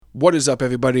What is up,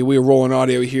 everybody? We're rolling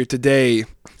audio here today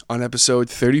on episode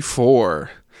 34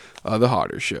 of the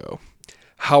Hodder Show.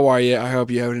 How are you? I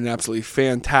hope you're having an absolutely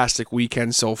fantastic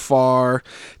weekend so far.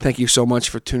 Thank you so much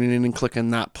for tuning in and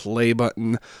clicking that play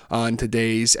button on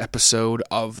today's episode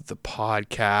of the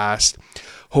podcast.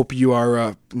 Hope you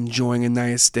are enjoying a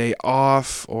nice day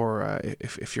off, or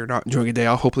if you're not enjoying a day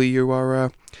off, hopefully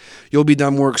you'll be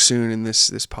done work soon, and this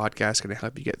podcast can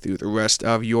help you get through the rest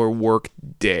of your work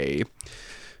day.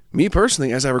 Me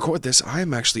personally, as I record this, I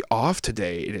am actually off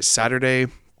today. It is Saturday.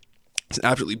 It's an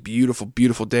absolutely beautiful,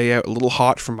 beautiful day out. A little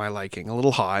hot for my liking. A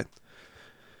little hot.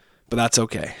 But that's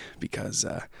okay, because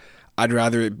I'd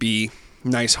rather it be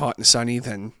nice, hot, and sunny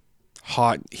than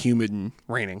hot, humid, and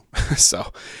raining.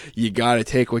 So you gotta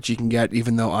take what you can get,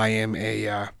 even though I am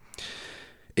a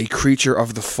creature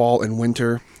of the fall and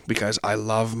winter, because I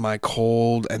love my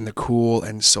cold and the cool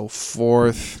and so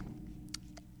forth.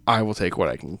 I will take what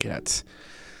I can get.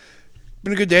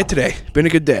 Been a good day today. Been a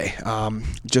good day.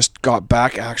 Just got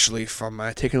back actually from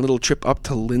taking a little trip up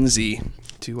to Lindsay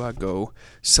to go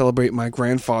celebrate my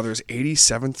grandfather's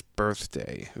 87th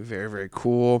birthday. Very, very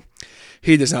cool.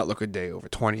 He does not look a day over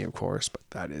 20, of course, but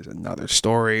that is another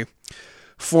story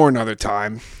for another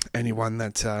time. Anyone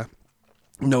that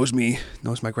knows me,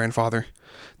 knows my grandfather,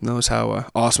 knows how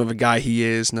awesome of a guy he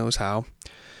is, knows how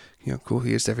cool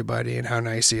he is to everybody and how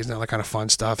nice he is and all that kind of fun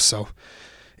stuff. So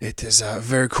it is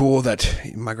very cool that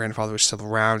my grandfather was still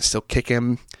around, still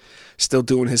kicking, still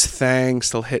doing his thing,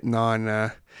 still hitting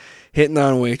on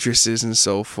waitresses and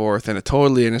so forth, in a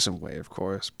totally innocent way, of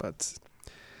course, but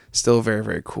still very,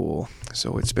 very cool.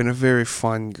 So it's been a very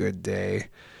fun, good day.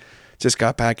 Just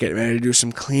got back, getting ready to do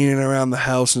some cleaning around the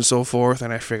house and so forth,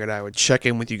 and I figured I would check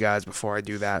in with you guys before I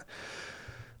do that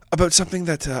about something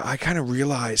that I kind of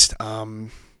realized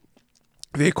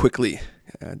very quickly.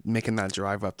 Making that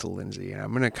drive up to Lindsay. And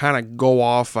I'm going to kind of go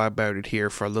off about it here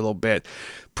for a little bit.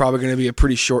 Probably going to be a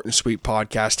pretty short and sweet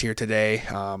podcast here today.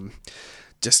 I'm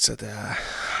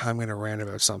going to rant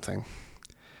about something.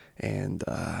 And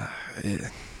I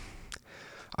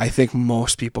think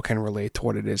most people can relate to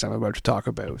what it is I'm about to talk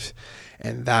about.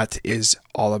 And that is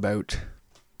all about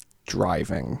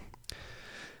driving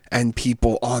and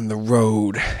people on the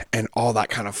road and all that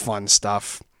kind of fun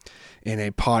stuff. In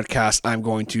a podcast I'm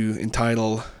going to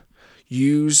entitle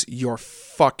Use Your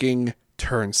Fucking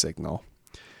Turn Signal.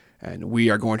 And we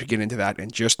are going to get into that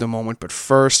in just a moment. But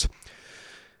first,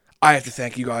 I have to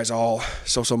thank you guys all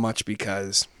so much,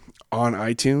 because on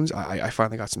iTunes, I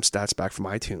finally got some stats back from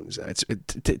iTunes.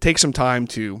 It takes some time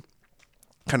to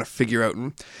kind of figure out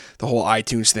the whole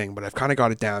iTunes thing, but I've kind of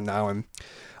got it down now. And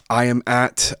I am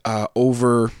at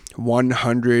over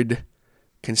 100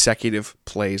 consecutive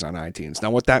plays on iTunes.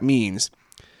 Now, what that means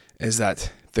is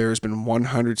that there's been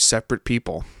 100 separate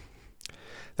people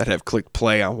that have clicked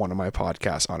play on one of my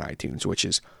podcasts on iTunes, which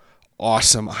is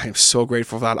awesome. I am so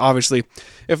grateful for that. Obviously,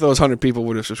 if those 100 people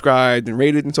would have subscribed and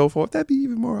rated and so forth, that'd be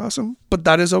even more awesome. But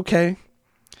that is okay.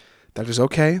 That is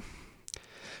okay,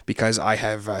 because I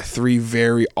have 3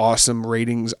 very awesome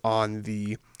ratings on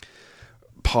the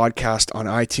podcast on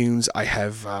iTunes. I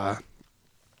have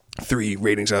 3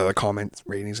 ratings out of the comment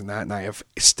ratings and that, and I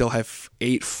still have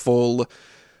 8 full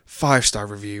 5-star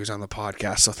reviews on the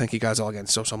podcast. So thank you guys all again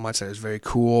so much. That is very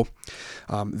cool.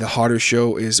 The Hodder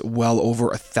Show is well over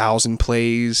 1,000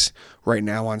 plays right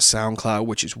now on SoundCloud,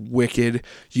 which is wicked.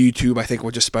 YouTube, I think,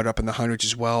 we're just about up in the hundreds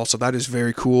as well. So that is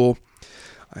very cool.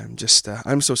 I'm so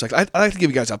psyched. I like to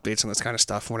give you guys updates on this kind of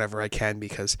stuff whenever I can,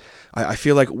 because I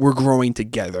feel like we're growing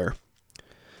together.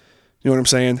 You know what I'm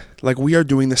saying? Like, we are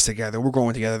doing this together. We're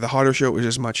growing together. The Hodder Show is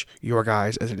as much your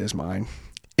guys as it is mine,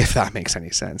 if that makes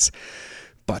any sense.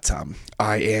 But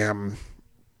I am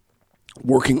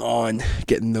working on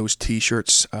getting those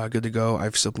t-shirts good to go.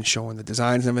 I've still been showing the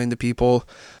designs and everything to people.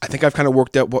 I think I've kind of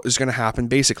worked out what is going to happen.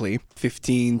 Basically,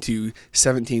 $15 to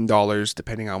 $17,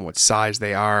 depending on what size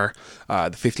they are. The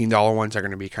 $15 ones are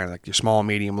going to be kind of like your small,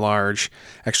 medium, large,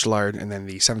 extra large, and then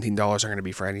the $17 are going to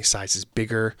be for any sizes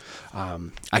bigger.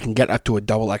 I can get up to a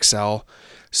double XL,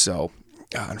 so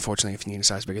unfortunately, if you need a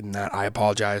size bigger than that, I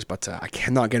apologize, but I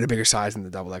cannot get a bigger size than the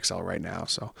double XL right now.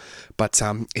 So, but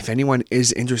if anyone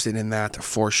is interested in that,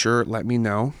 for sure, let me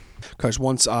know, because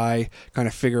once I kind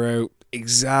of figure out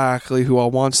exactly who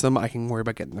all wants them. I can worry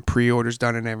about getting the pre-orders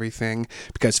done and everything,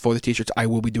 because for the t-shirts I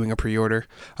will be doing a pre-order.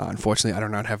 Unfortunately, I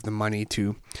do not have the money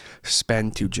to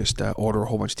spend to just order a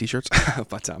whole bunch of t-shirts.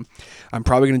 But I'm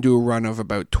probably going to do a run of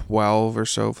about 12 or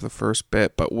so for the first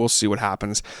bit, but we'll see what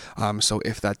happens. So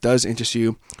if that does interest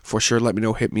you, for sure let me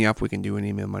know. Hit me up. We can do an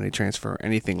email money transfer,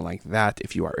 anything like that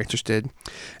if you are interested.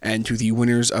 And to the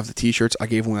winners of the t-shirts, I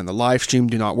gave one on the live stream.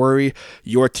 Do not worry,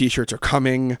 your t-shirts are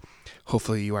coming.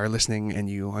 Hopefully you are listening and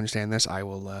you understand this. I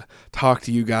will talk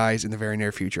to you guys in the very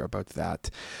near future about that.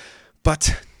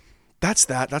 But that's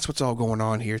that. That's what's all going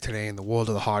on here today in the world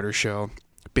of the Hodder Show.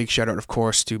 Big shout out, of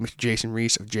course, to Mr. Jason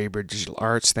Reese of Jaybird Digital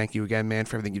Arts. Thank you again, man,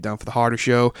 for everything you've done for the Hodder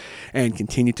Show and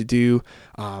continue to do.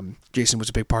 Jason was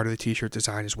a big part of the t-shirt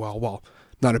design as well. Well,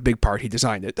 not a big part. He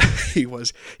designed it.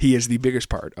 He is the biggest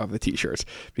part of the t-shirts,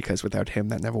 because without him,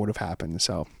 that never would have happened.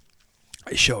 So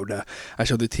I showed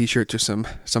the t-shirt to some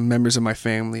members of my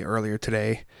family earlier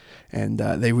today, and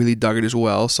they really dug it as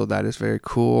well, so that is very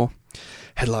cool.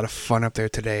 Had a lot of fun up there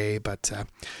today, but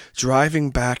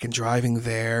driving back and driving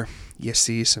there, you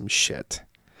see some shit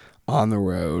on the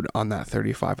road on that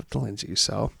 35 up to Lindsay.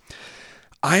 So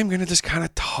I'm going to just kind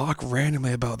of talk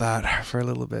randomly about that for a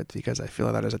little bit, because I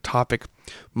feel that is a topic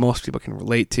most people can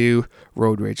relate to,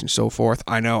 road rage and so forth.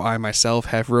 I know I myself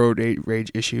have road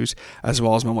rage issues, as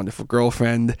well as my wonderful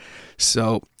girlfriend.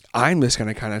 So I'm just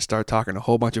going to kind of start talking a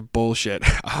whole bunch of bullshit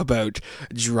about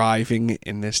driving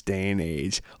in this day and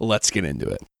age. Let's get into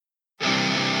it.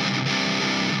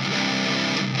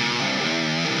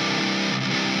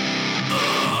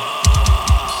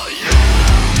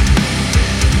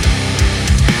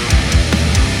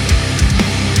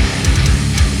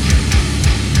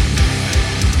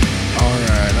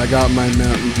 I got my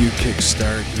Mountain Dew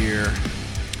kickstart here.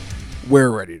 We're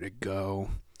ready to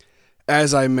go.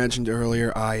 As I mentioned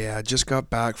earlier, I just got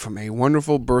back from a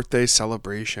wonderful birthday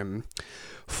celebration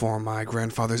for my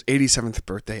grandfather's 87th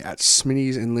birthday at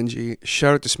Smitty's in Lindsay.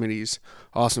 Shout out to Smitty's.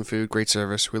 Awesome food, great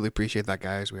service. Really appreciate that,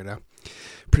 guys. We had a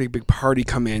pretty big party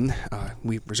come in.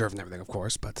 We reserved and everything, of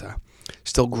course, but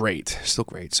still great.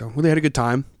 So really had a good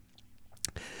time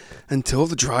until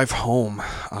the drive home.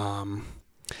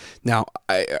 Now,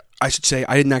 I should say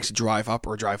I didn't actually drive up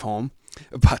or drive home,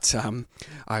 but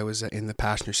I was in the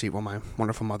passenger seat while my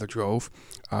wonderful mother drove,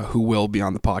 who will be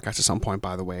on the podcast at some point,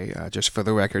 by the way, just for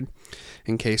the record,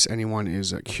 in case anyone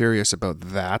is curious about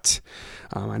that.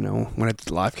 I know when I did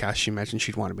the live cast, she mentioned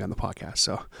she'd want to be on the podcast,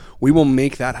 so we will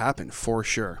make that happen for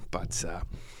sure. But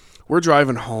we're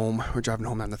driving home. We're driving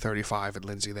home down the 35 at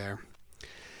Lindsay there,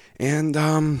 and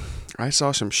I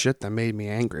saw some shit that made me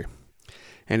angry.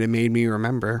 And it made me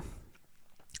remember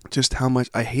just how much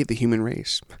I hate the human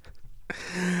race.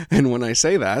 And when I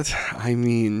say that, I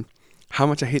mean how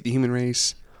much I hate the human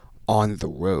race on the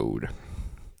road.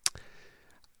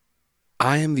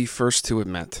 I am the first to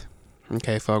admit,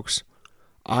 okay, folks,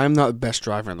 I'm not the best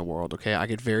driver in the world, okay? I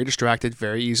get very distracted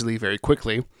very easily, very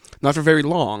quickly. Not for very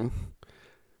long,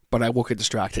 but I will get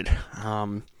distracted.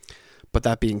 But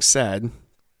that being said,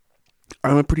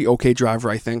 I'm a pretty okay driver,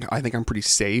 I think. I think I'm pretty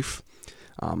safe.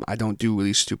 I don't do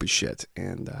really stupid shit,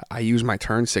 and I use my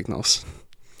turn signals.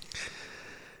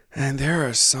 And there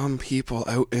are some people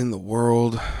out in the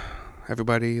world,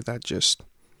 everybody, that just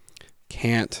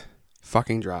can't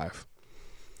fucking drive.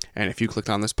 And if you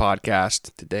clicked on this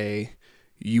podcast today,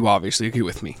 you obviously agree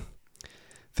with me.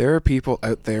 There are people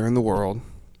out there in the world,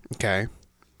 okay,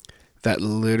 that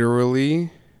literally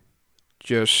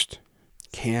just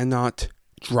cannot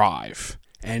drive,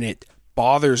 and it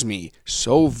bothers me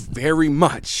so very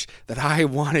much that I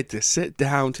wanted to sit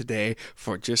down today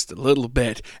for just a little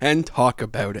bit and talk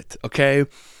about it, okay?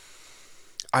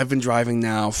 I've been driving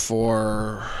now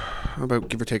for about,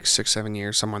 give or take, 6-7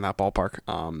 years, somewhere in that ballpark.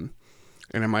 And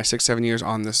in my 6-7 years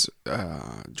on this,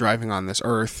 driving on this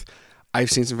earth,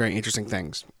 I've seen some very interesting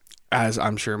things, as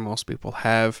I'm sure most people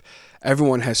have.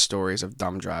 Everyone has stories of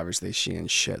dumb drivers they see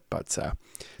and shit, but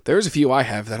there's a few I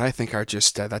have that I think are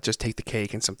just that just take the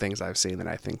cake, and some things I've seen that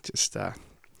I think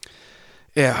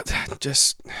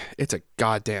just it's a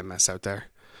goddamn mess out there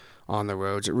on the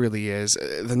roads. It really is.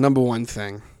 The number one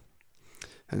thing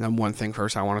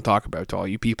first I want to talk about to all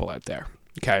you people out there,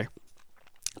 okay?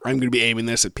 I'm going to be aiming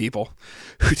this at people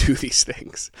who do these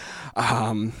things.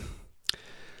 The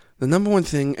number one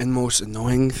thing and most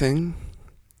annoying thing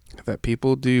that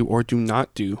people do or do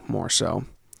not do, more so,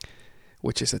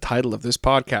 which is the title of this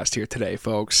podcast here today,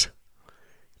 folks.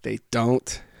 They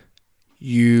don't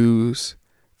use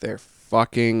their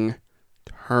fucking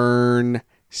turn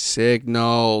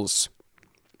signals.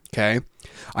 Okay?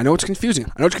 I know it's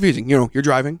confusing. You know, you're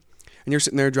driving, and you're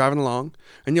sitting there driving along,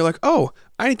 and you're like, oh,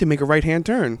 I need to make a right-hand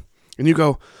turn. And you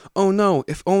go, oh no,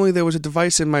 if only there was a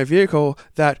device in my vehicle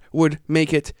that would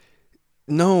make it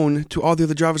known to all the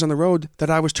other drivers on the road that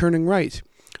I was turning right.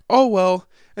 Oh well,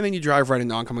 and then you drive right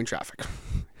into oncoming traffic.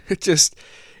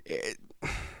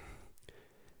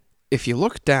 If you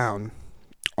look down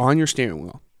on your steering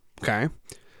wheel, okay,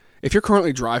 if you're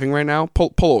currently driving right now,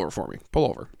 pull over for me. Pull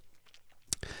over.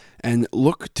 And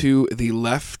look to the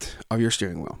left of your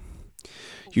steering wheel.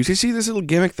 You can see this little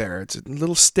gimmick there. It's a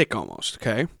little stick almost,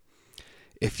 okay?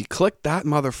 If you click that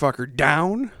motherfucker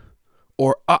down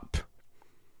or up,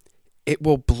 it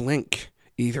will blink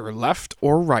either left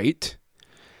or right,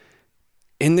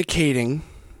 indicating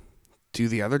to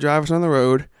the other drivers on the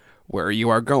road where you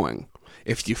are going.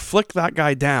 If you flick that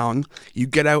guy down, you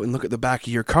get out and look at the back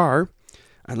of your car,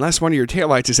 unless one of your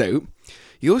taillights is out,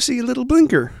 you'll see a little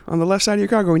blinker on the left side of your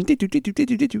car going,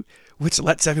 which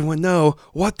lets everyone know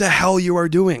what the hell you are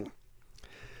doing.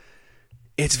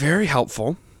 It's very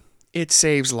helpful. It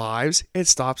saves lives. It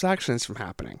stops accidents from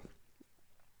happening.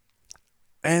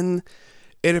 And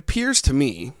it appears to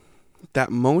me that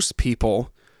most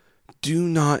people do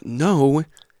not know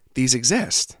these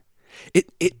exist.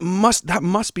 That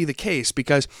must be the case,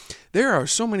 because there are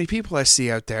so many people I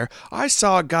see out there. I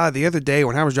saw a guy the other day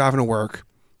when I was driving to work.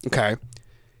 Okay.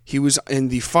 He was in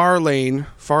the far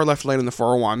left lane in the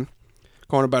 401,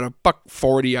 going about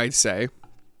 $140, I'd say.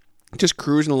 Just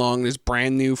cruising along in his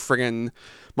brand new friggin'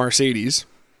 Mercedes.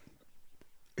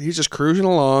 He's just cruising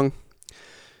along.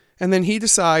 And then he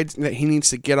decides that he needs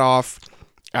to get off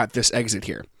at this exit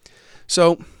here.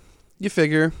 So you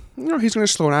figure, he's going to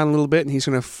slow down a little bit, and he's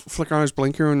going to flicker on his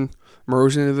blinker and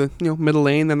merge into the middle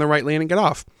lane, then the right lane, and get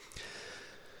off.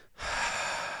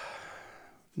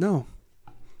 No,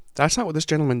 that's not what this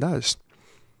gentleman does.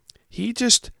 He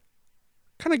just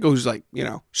kind of goes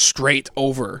straight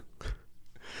over.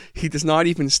 He does not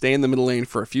even stay in the middle lane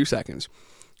for a few seconds.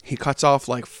 He cuts off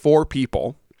like 4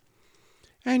 people,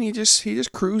 and he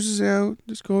just cruises out,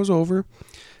 just goes over,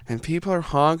 and people are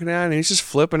honking at him, and he's just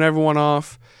flipping everyone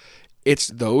off. It's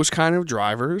those kind of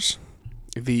drivers,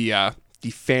 the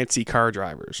fancy car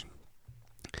drivers,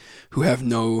 who have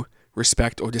no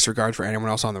respect or disregard for anyone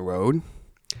else on the road,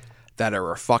 that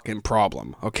are a fucking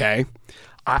problem, okay?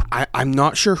 I'm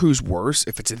not sure who's worse,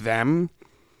 if it's them,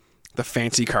 the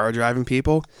fancy car driving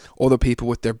people, or the people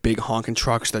with their big honking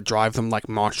trucks that drive them like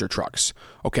monster trucks,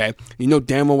 okay? You know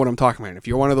damn well what I'm talking about. If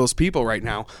you're one of those people right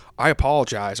now, I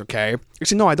apologize, okay?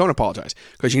 Actually, no, I don't apologize,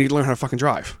 because you need to learn how to fucking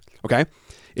drive, okay?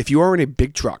 If you are in a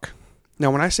big truck, now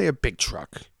when I say a big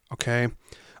truck, okay,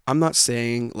 I'm not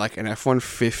saying like an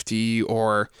F-150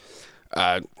 or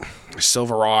a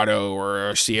Silverado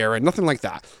or a Sierra, nothing like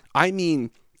that. I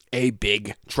mean a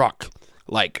big truck,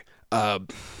 like an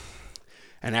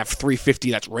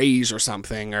F-350 that's raised or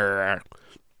something, or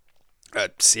a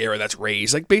Sierra that's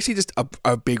raised, like basically just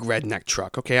a big redneck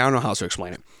truck, okay? I don't know how else to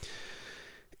explain it.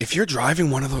 If you're driving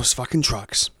one of those fucking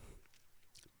trucks,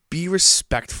 be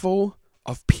respectful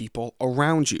of people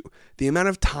around you. The amount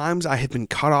of times I have been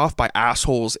cut off by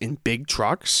assholes in big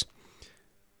trucks,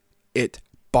 it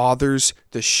bothers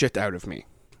the shit out of me.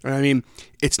 I mean,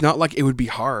 it's not like it would be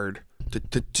hard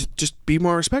to just be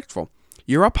more respectful.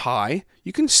 You're up high,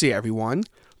 you can see everyone.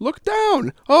 Look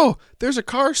down. Oh, there's a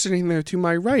car sitting there to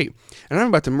my right, and I'm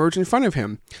about to merge in front of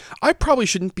him. I probably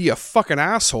shouldn't be a fucking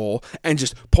asshole and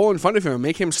just pull in front of him and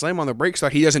make him slam on the brakes so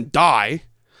that he doesn't die.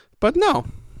 But no,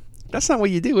 that's not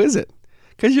what you do, is it?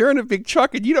 Because you're in a big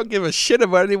truck and you don't give a shit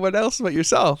about anyone else but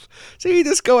yourself. So you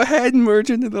just go ahead and merge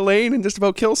into the lane and just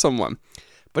about kill someone.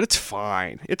 But it's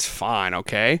fine. It's fine,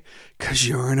 okay? Because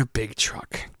you're in a big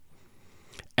truck.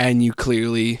 And you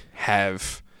clearly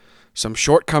have some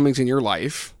shortcomings in your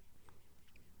life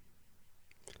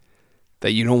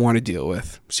that you don't want to deal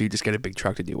with. So you just get a big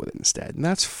truck to deal with it instead. And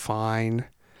that's fine.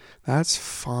 That's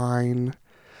fine.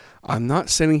 I'm not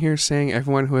sitting here saying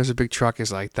everyone who has a big truck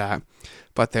is like that,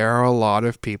 but there are a lot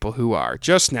of people who are.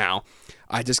 Just now,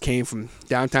 I just came from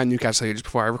downtown Newcastle just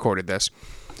before I recorded this,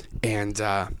 and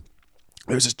there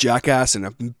was this jackass in a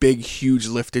big, huge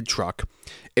lifted truck.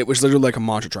 It was literally like a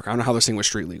monster truck. I don't know how this thing was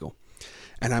street legal.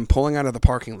 And I'm pulling out of the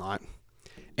parking lot,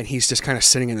 and he's just kind of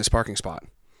sitting in this parking spot.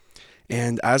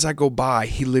 And as I go by,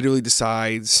 he literally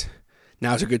decides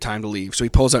now's a good time to leave. So he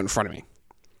pulls out in front of me.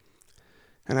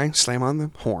 And I slam on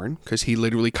the horn because he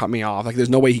literally cut me off. Like, there's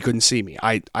no way he couldn't see me.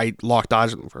 I locked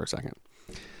eyes with him for a second.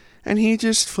 And he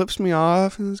just flips me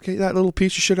off and get that little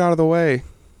piece of shit out of the way.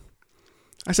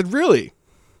 I said, really?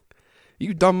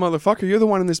 You dumb motherfucker. You're the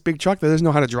one in this big truck that doesn't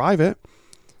know how to drive it.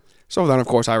 So then, of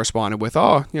course, I responded with,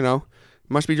 oh, you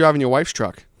must be driving your wife's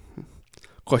truck.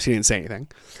 Of course, he didn't say anything.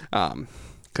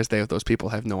 because those people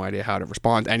have no idea how to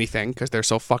respond to anything because they're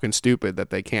so fucking stupid that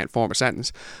they can't form a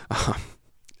sentence.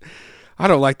 I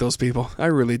don't like those people. I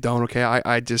really don't. Okay,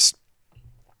 I just,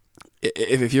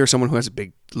 if you're someone who has a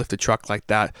big lifted truck like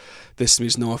that, this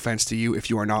means no offense to you if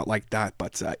you are not like that.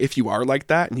 But if you are like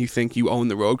that and you think you own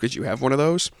the road because you have one of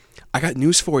those, I got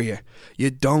news for you.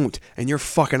 You don't, and you're a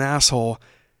fucking asshole.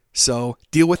 So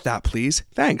deal with that, please.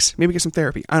 Thanks. Maybe get some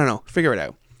therapy. I don't know. Figure it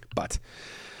out. But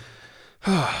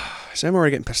so I'm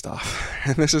already getting pissed off,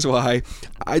 and this is why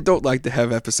I don't like to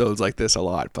have episodes like this a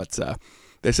lot. But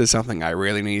this is something I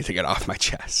really need to get off my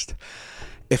chest.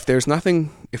 If there's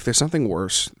something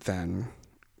worse than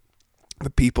the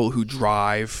people who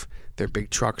drive their big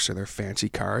trucks or their fancy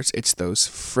cars, it's those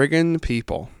friggin'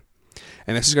 people.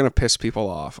 And this is going to piss people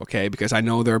off, okay? Because I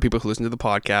know there are people who listen to the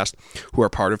podcast who are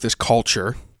part of this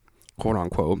culture, quote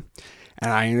unquote,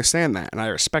 and I understand that, and I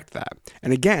respect that.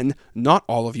 And again, not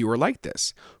all of you are like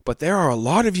this, but there are a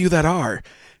lot of you that are.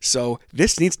 So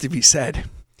this needs to be said.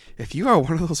 If you are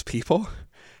one of those people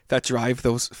that drive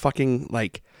those fucking,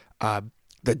 like,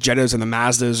 the Jettas and the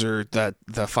Mazdas, or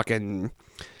the fucking,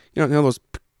 you know those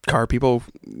car people,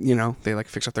 they like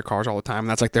fix up their cars all the time, and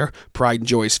that's like their pride and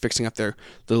joy is fixing up their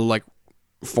little like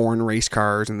foreign race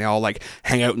cars, and they all like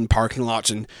hang out in parking lots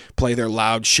and play their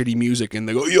loud shitty music, and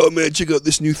they go, yo man, check out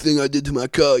this new thing I did to my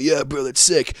car. Yeah bro, that's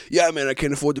sick. Yeah man, I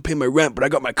can't afford to pay my rent, but I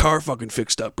got my car fucking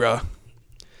fixed up, bro.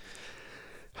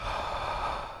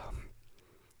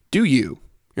 Do you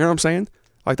know what I'm saying?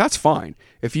 Like, that's fine.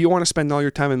 If you want to spend all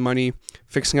your time and money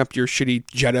fixing up your shitty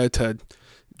Jetta to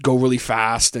go really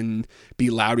fast and be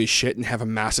loud as shit and have a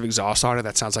massive exhaust on it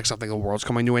that sounds like something the world's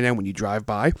coming to an end when you drive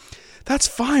by, that's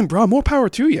fine, bro. More power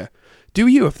to you. Do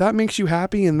you? If that makes you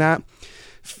happy and that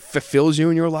fulfills you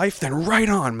in your life, then right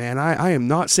on, man. I am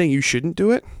not saying you shouldn't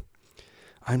do it.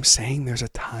 I'm saying there's a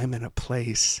time and a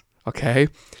place, okay?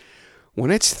 When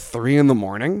it's 3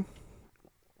 a.m,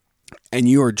 and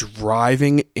you are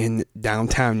driving in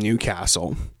downtown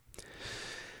Newcastle,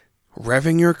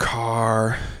 revving your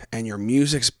car, and your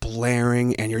music's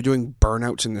blaring, and you're doing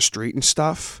burnouts in the street and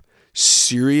stuff,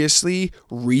 seriously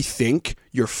rethink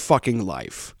your fucking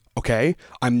life, okay?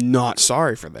 I'm not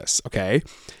sorry for this, okay?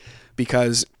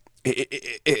 Because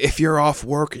if you're off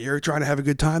work and you're trying to have a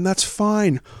good time, that's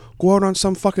fine. Go out on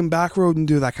some fucking back road and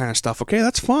do that kind of stuff, okay?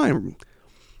 That's fine.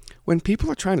 When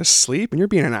people are trying to sleep and you're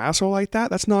being an asshole like that,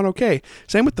 that's not okay.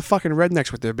 Same with the fucking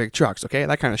rednecks with their big trucks, okay?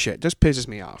 That kind of shit just pisses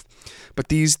me off. But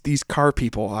these car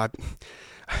people, I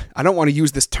don't want to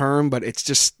use this term, but it's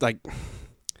just like,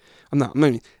 I'm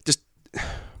gonna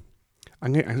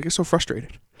get so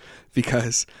frustrated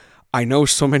because I know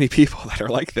so many people that are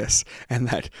like this and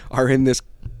that are in this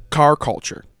car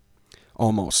culture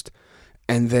almost.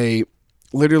 And they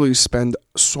literally spend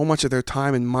so much of their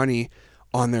time and money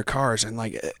on their cars, and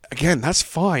like, again, that's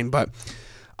fine, but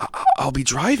I'll be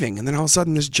driving, and then all of a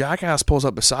sudden this jackass pulls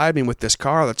up beside me with this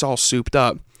car that's all souped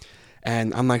up,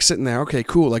 and I'm like sitting there, okay,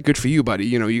 cool, like, good for you, buddy,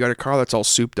 you got a car that's all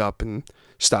souped up and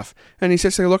stuff, and he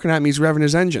sits there looking at me, he's revving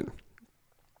his engine,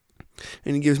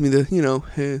 and he gives me the,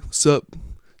 hey, what's up,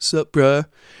 bruh,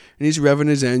 and he's revving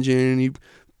his engine, and he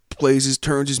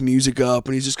turns his music up,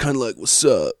 and he's just kind of like, what's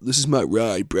up, this is my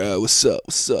ride, bruh, what's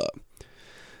up,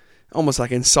 almost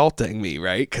like insulting me,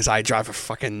 right? Because I drive a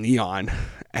fucking Neon,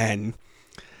 and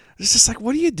it's just like,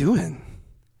 what are you doing?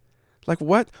 Like,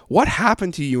 what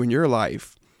happened to you in your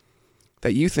life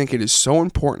that you think it is so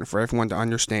important for everyone to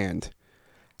understand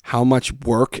how much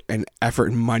work and effort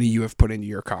and money you have put into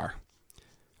your car?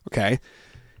 Okay?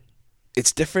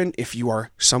 It's different if you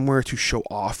are somewhere to show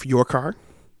off your car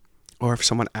or if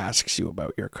someone asks you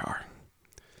about your car.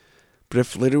 But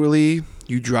if literally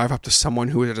you drive up to someone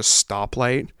who is at a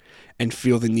stoplight and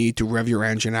feel the need to rev your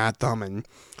engine at them and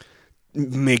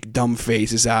make dumb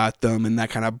faces at them and that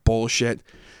kind of bullshit,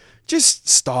 just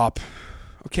stop.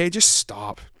 Okay, just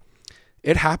stop.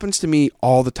 It happens to me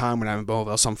all the time when I'm in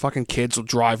Beauville. Some fucking kids will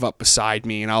drive up beside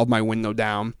me and I'll have my window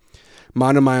down,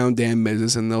 minding my own damn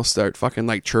business, and they'll start fucking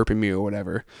like chirping me or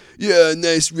whatever. Yeah,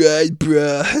 nice ride,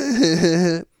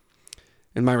 bruh.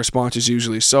 And my response is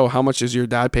usually, so how much does your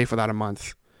dad pay for that a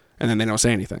month? And then they don't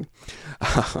say anything.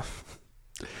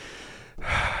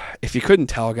 If you couldn't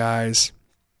tell, guys,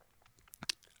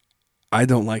 I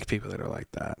don't like people that are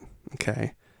like that,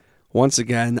 okay? Once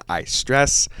again, I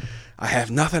stress, I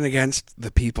have nothing against the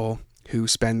people who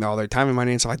spend all their time and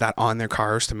money and stuff like that on their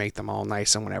cars to make them all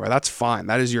nice and whatever. That's fine.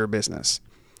 That is your business.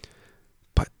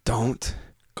 But don't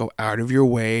go out of your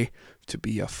way to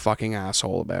be a fucking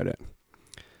asshole about it.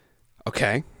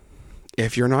 Okay?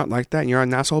 If you're not like that and you're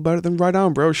an asshole about it, then right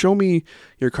on, bro. Show me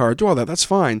your car. Do all that. That's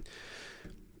fine.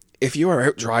 If you are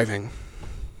out driving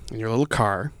in your little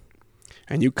car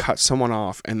and you cut someone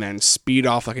off and then speed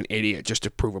off like an idiot just to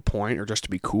prove a point or just to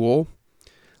be cool,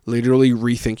 literally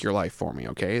rethink your life for me,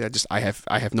 okay? I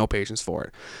have no patience for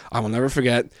it. I will never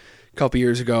forget a couple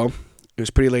years ago, it was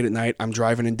pretty late at night. I'm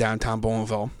driving in downtown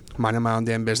Bowmanville, minding my own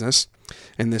damn business,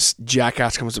 and this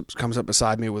jackass comes up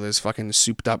beside me with his fucking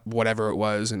souped up whatever it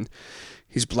was, and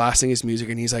he's blasting his music,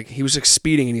 and he was like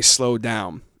speeding, and he slowed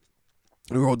down.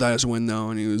 He rolled down his window,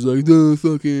 and he was like, "Oh,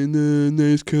 fucking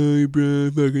nice car,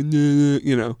 bro, fucking,"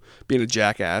 being a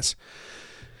jackass.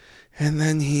 And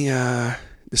then he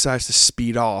decides to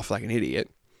speed off like an idiot,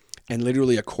 and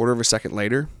literally a quarter of a second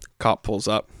later, cop pulls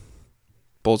up,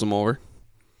 pulls him over.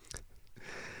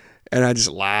 And I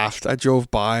just laughed. I drove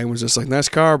by and was just like, "Nice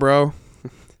car, bro."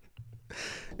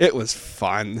 It was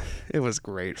fun. It was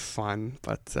great fun.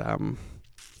 But the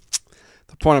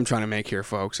point I'm trying to make here,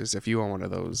 folks, is if you are one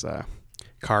of those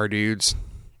car dudes,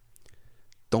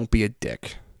 don't be a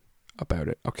dick about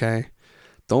it, okay?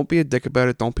 Don't be a dick about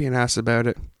it. Don't be an ass about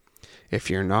it. If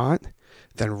you're not,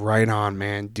 then right on,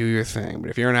 man. Do your thing. But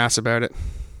if you're an ass about it,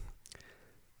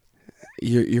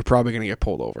 you're probably going to get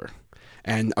pulled over.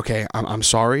 And, okay, I'm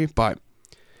sorry, but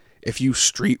if you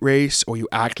street race or you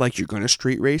act like you're going to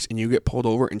street race and you get pulled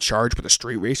over and charged with a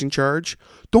street racing charge,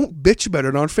 don't bitch about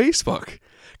it on Facebook.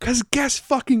 Because guess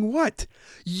fucking what?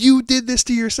 You did this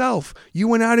to yourself. You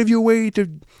went out of your way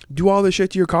to do all this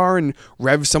shit to your car and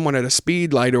rev someone at a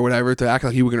speed light or whatever to act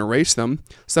like you were going to race them.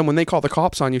 So then when they call the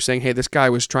cops on you saying, "Hey, this guy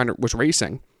was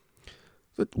racing,"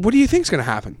 what do you think's going to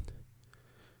happen?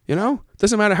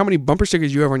 Doesn't matter how many bumper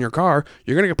stickers you have on your car.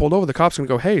 You're going to get pulled over. The cop's going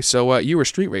to go, "Hey, so you were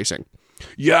street racing."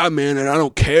 "Yeah, man, and I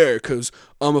don't care because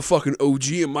I'm a fucking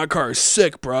OG and my car is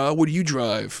sick, bro. What do you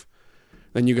drive?"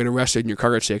 Then you get arrested and your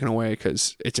car gets taken away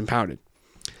because it's impounded.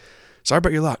 Sorry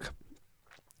about your luck.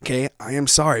 Okay, I am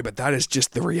sorry, but that is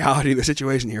just the reality of the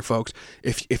situation here, folks.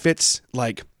 If it's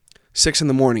like 6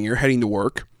 a.m, you're heading to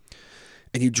work,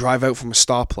 and you drive out from a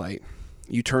stoplight,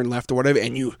 you turn left or whatever,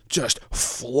 and you just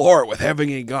floor it with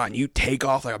everything you got, and you take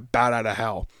off like a bat out of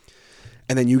hell,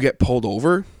 and then you get pulled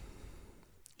over,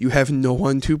 you have no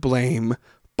one to blame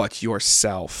but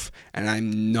yourself. And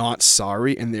I'm not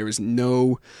sorry, and there is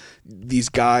these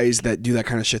guys that do that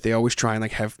kind of shit, they always try and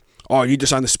like have, "Oh, you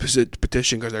just signed this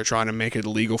petition because they're trying to make it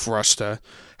illegal for us to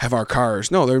have our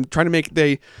cars." No, they are trying to make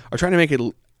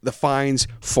it the fines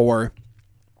for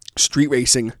street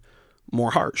racing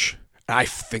more harsh. I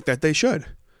think that they should.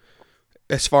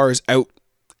 As far as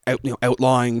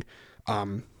outlawing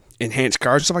enhanced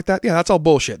cars and stuff like that, yeah, that's all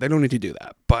bullshit. They don't need to do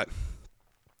that. But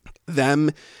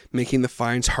them making the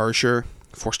fines harsher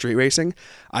for street racing,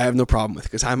 I have no problem with,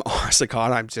 because I'm honestly,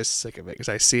 God, I'm just sick of it because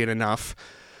I see it enough.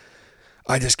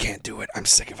 I just can't do it. I'm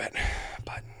sick of it.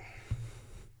 But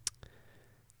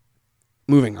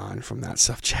moving on from that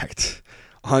subject,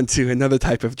 onto another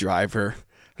type of driver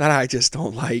that I just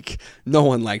don't like. No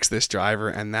one likes this driver,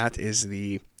 and that is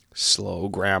the slow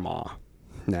grandma.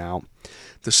 Now,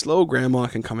 the slow grandma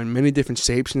can come in many different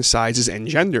shapes and sizes and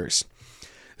genders.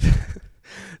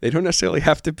 They don't necessarily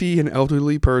have to be an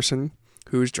elderly person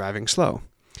who is driving slow.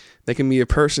 They can be a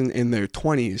person in their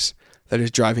 20s that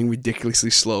is driving ridiculously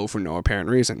slow for no apparent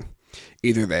reason.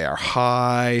 Either they are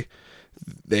high,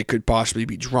 they could possibly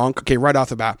be drunk. Okay, right off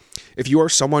the bat, if you are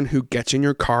someone who gets in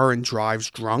your car and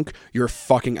drives drunk, you're a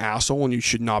fucking asshole and you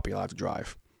should not be allowed to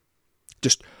drive.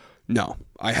 Just no.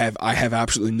 I have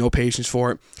absolutely no patience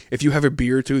for it. If you have a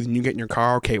beer or two and you get in your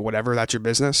car, okay, whatever, that's your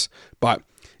business. But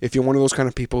if you're one of those kind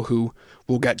of people who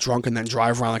will get drunk and then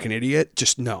drive around like an idiot,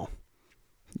 just no.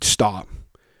 Stop.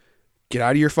 Get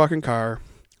out of your fucking car,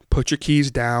 put your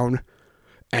keys down,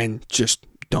 and just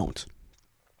don't.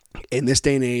 In this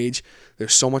day and age,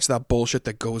 there's so much of that bullshit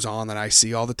that goes on that I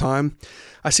see all the time.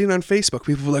 I see it on Facebook.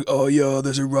 People are like, "Oh yeah,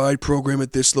 there's a ride program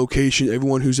at this location.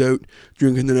 Everyone who's out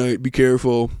drinking tonight, be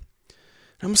careful."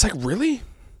 And I'm just like, really?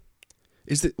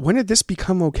 When did this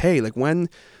become okay? Like, when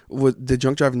would the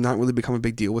drunk driving not really become a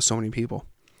big deal with so many people?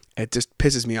 It just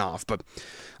pisses me off, but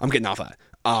I'm getting off that.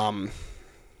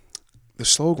 The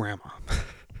slow grandma.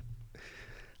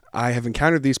 I have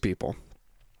encountered these people.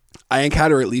 I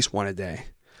encounter at least one a day.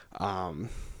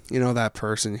 That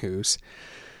person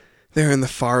they're in the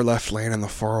far left lane on the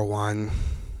 401,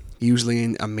 usually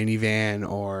in a minivan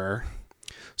or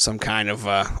some kind of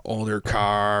older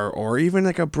car, or even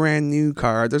like a brand new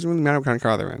car. It doesn't really matter what kind of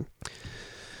car they're in.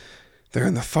 They're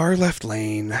in the far left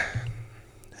lane,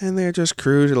 and they're just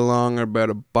cruising along at about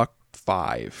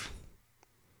 $1.05.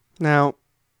 Now,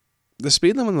 the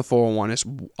speed limit on the 401 is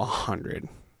 100.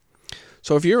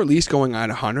 So if you're at least going at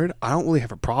 100, I don't really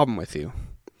have a problem with you.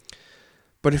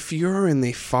 But if you're in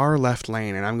the far left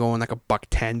lane and I'm going like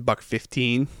 $1.10,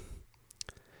 $1.15,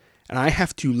 and I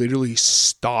have to literally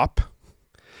stop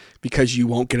because you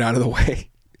won't get out of the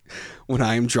way when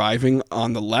I am driving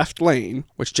on the left lane,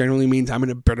 which generally means I'm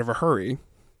in a bit of a hurry.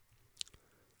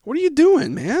 What are you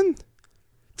doing, man?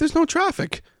 There's no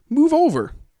traffic. Move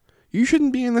over. You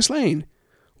shouldn't be in this lane.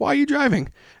 Why are you driving?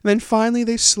 And then finally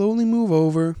they slowly move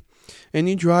over and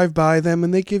you drive by them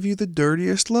and they give you the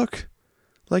dirtiest look.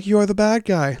 Like you're the bad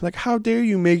guy. Like, how dare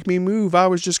you make me move? I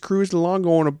was just cruising along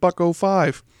going a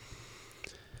 $1.05.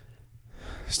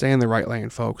 Stay in the right lane,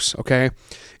 folks, okay?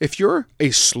 If you're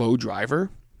a slow driver,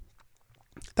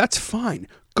 that's fine.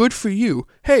 Good for you.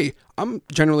 Hey, I'm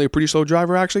generally a pretty slow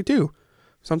driver actually too.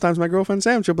 Sometimes my girlfriend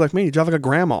Sam, she'll be like, man, you drive like a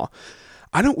grandma.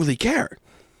 I don't really care.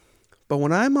 But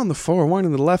when I'm on the 401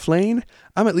 in the left lane,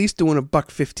 I'm at least doing a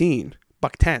 $1.15,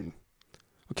 $1.10.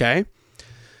 Okay?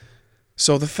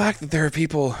 So the fact that there are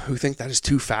people who think that is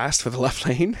too fast for the left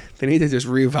lane, they need to just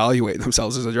reevaluate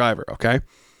themselves as a driver, okay?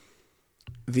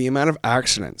 The amount of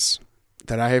accidents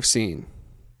that I have seen,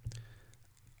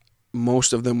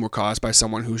 most of them were caused by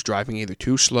someone who's driving either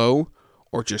too slow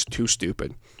or just too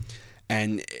stupid.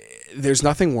 And there's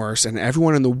nothing worse, and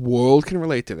everyone in the world can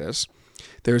relate to this.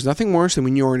 There's nothing worse than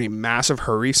when you're in a massive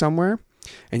hurry somewhere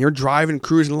and you're driving,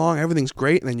 cruising along, everything's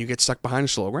great, and then you get stuck behind a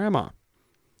slow grandma.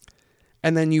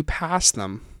 And then you pass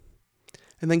them.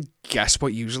 And then guess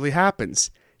what usually happens?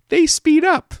 They speed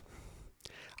up.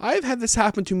 I've had this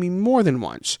happen to me more than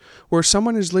once, where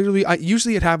someone is literally,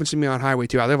 usually it happens to me on Highway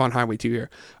 2. I live on Highway 2 here.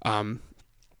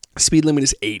 Speed limit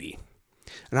is 80.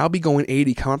 And I'll be going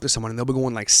 80, come up to someone, and they'll be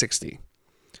going like 60.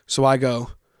 So I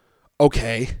go,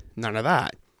 okay, none of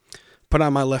that. Put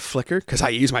on my left flicker, because I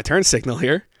use my turn signal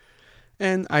here.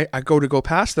 And I go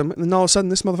past them, and then all of a sudden,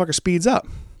 this motherfucker speeds up.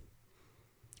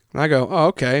 And I go, oh,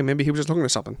 okay, maybe he was just looking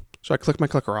at something. So I click my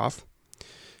clicker off,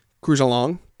 cruise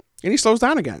along, and he slows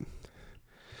down again.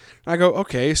 And I go,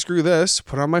 okay, screw this,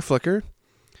 put on my flicker,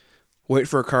 wait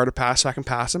for a car to pass so I can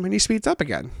pass him, and he speeds up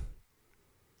again.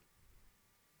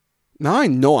 Now I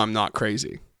know I'm not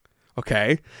crazy,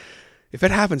 okay? If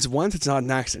it happens once, it's not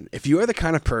an accident. If you are the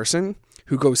kind of person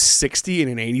who goes 60 in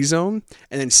an 80 zone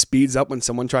and then speeds up when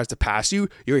someone tries to pass you,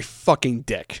 you're a fucking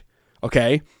dick,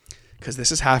 okay? Because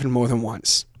this has happened more than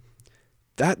once.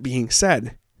 That being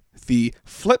said, the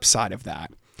flip side of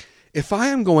that, if I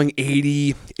am going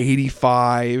 80,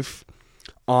 85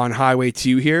 on Highway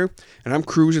 2 here, and I'm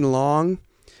cruising along,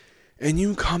 and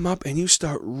you come up and you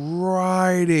start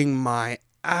riding my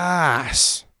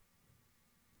ass,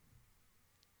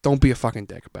 don't be a fucking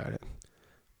dick about it.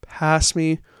 Pass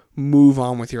me, move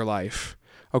on with your life,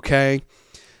 okay?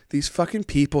 These fucking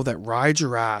people that ride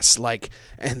your ass,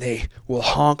 and they will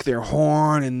honk their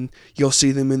horn, and you'll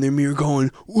see them in their mirror going,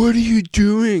 what are you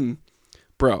doing?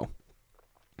 Bro.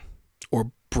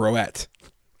 Or broette.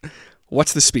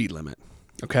 What's the speed limit?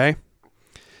 Okay?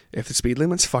 If the speed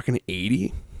limit's fucking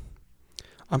 80,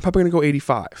 I'm probably going to go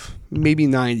 85. Maybe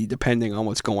 90, depending on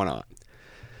what's going on.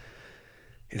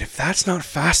 And if that's not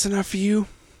fast enough for you,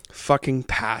 fucking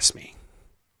pass me.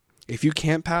 If you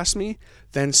can't pass me,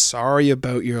 then sorry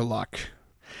about your luck.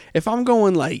 If I'm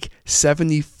going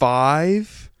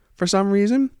 75 for some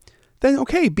reason, then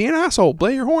okay, be an asshole. Blow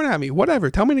your horn at me. Whatever.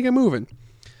 Tell me to get moving.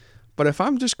 But if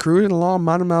I'm just cruising along,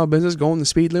 minding my business, going the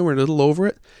speed limit, a little over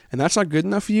it, and that's not good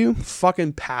enough for you,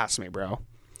 fucking pass me, bro.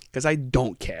 Because I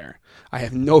don't care. I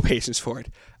have no patience for it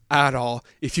at all,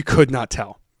 if you could not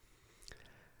tell.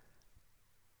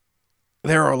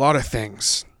 There are a lot of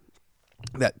things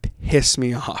that piss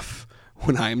me off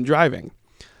when I am driving.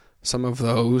 Some of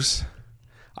those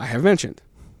I have mentioned.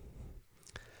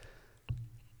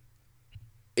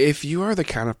 If you are the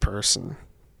kind of person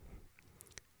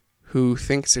who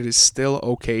thinks it is still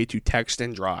okay to text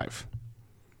and drive,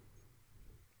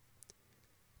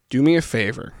 do me a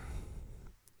favor.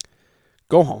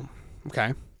 Go home,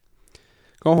 okay?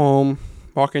 Go home,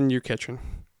 walk into your kitchen.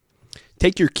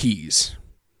 Take your keys,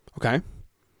 okay?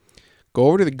 Go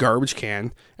over to the garbage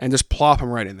can and just plop them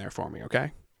right in there for me,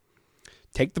 okay?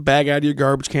 Take the bag out of your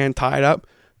garbage can, tie it up,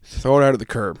 throw it out at the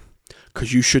curb.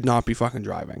 Because you should not be fucking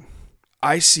driving.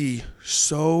 I see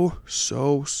so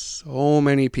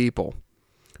many people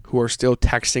who are still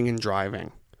texting and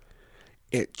driving.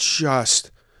 It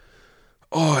just,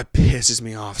 it pisses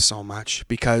me off so much.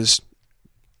 Because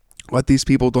what these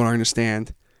people don't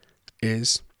understand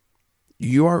is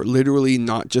you are literally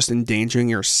not just endangering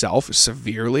yourself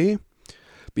severely,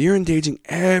 but you're endangering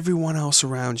everyone else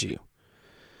around you.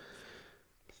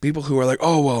 People who are like,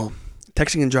 oh, well,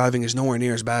 texting and driving is nowhere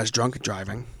near as bad as drunk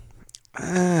driving.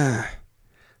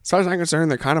 As far as I'm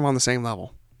concerned, they're kind of on the same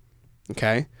level.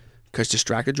 Okay? Because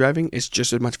distracted driving is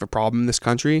just as much of a problem in this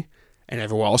country and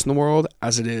everywhere else in the world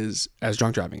as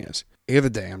drunk driving is. The other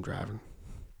day I'm driving,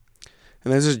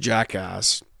 and there's this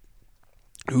jackass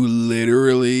who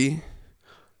literally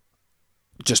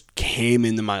just came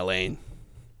into my lane.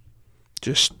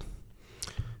 Just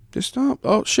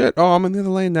oh shit, oh, I'm in the other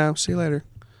lane now, see you later.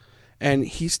 And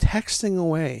he's texting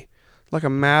away like a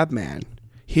madman.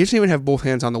 He doesn't even have both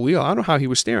hands on the wheel. I don't know how he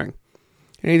was steering.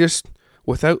 And he just,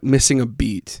 without missing a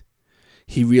beat,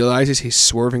 he realizes he's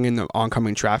swerving into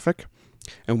oncoming traffic.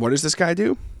 And what does this guy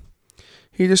do?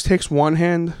 He just takes one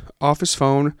hand off his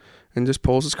phone and just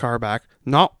pulls his car back,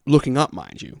 not looking up,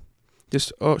 mind you.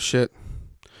 Just, oh shit,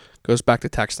 goes back to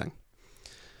texting.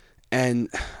 And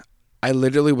I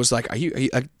literally was like,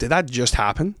 did that just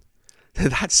happen?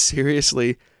 Did that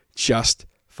seriously just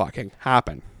fucking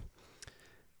happen?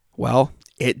 Well,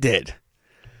 it did.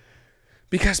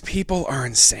 Because people are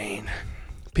insane.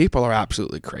 People are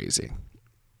absolutely crazy.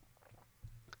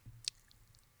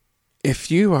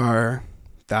 If you are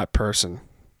that person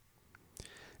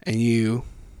and you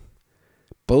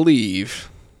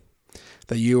believe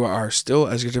that you are still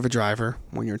as good of a driver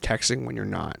when you're texting when you're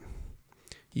not,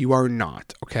 you are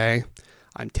not, okay?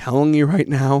 I'm telling you right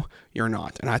now, you're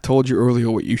not. And I told you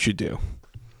earlier what you should do.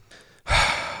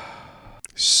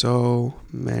 So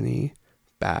many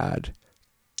bad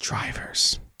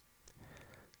drivers.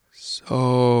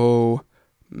 So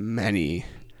many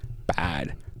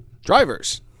bad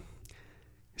drivers.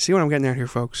 See what I'm getting at here,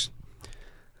 folks?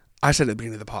 I said at the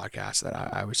beginning of the podcast that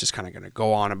I was just kind of going to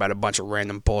go on about a bunch of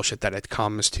random bullshit that it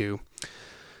comes to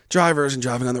drivers and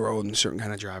driving on the road and certain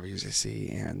kind of drivers you see.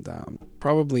 And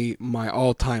probably my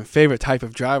all-time favorite type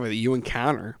of driver that you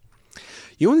encounter.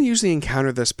 You only usually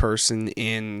encounter this person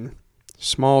in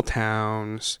small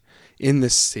towns, in the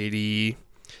city,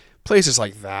 places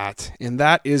like that. And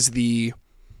that is the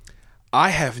I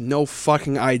have no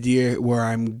fucking idea where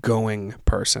I'm going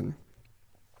person.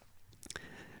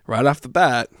 Right off the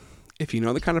bat, if you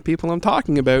know the kind of people I'm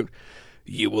talking about,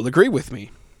 you will agree with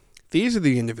me. These are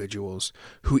the individuals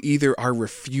who either are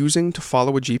refusing to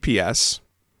follow a GPS,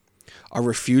 are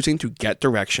refusing to get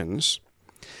directions,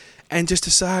 and just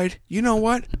decide, you know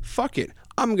what? Fuck it.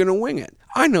 I'm going to wing it.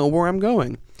 I know where I'm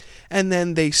going. And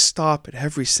then they stop at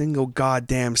every single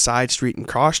goddamn side street and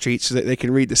cross street so that they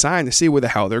can read the sign to see where the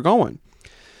hell they're going.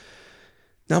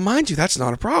 Now, mind you, that's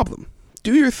not a problem.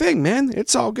 Do your thing, man.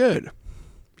 It's all good.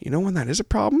 You know when that is a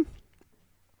problem?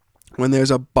 When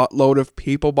there's a buttload of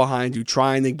people behind you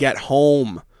trying to get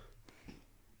home.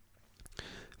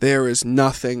 There is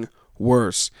nothing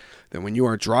worse than when you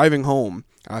are driving home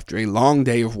after a long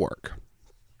day of work.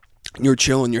 You're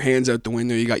chilling, your hands out the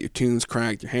window, you got your tunes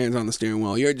cranked, your hands on the steering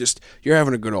wheel, you're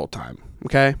having a good old time,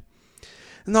 okay?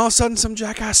 And all of a sudden some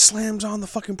jackass slams on the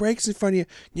fucking brakes in front of you,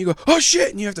 and you go, oh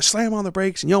shit, and you have to slam on the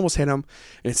brakes, and you almost hit him,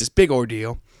 and it's this big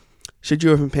ordeal. Should you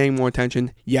have been paying more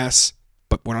attention? Yes,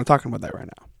 but we're not talking about that right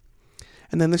now.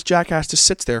 And then this jackass just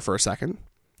sits there for a second,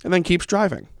 and then keeps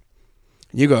driving.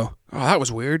 And you go, oh, that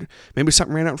was weird. Maybe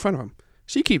something ran out in front of him.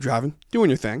 So you keep driving, doing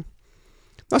your thing.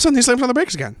 Now suddenly he slams on the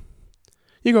brakes again.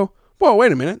 You go, whoa,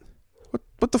 wait a minute.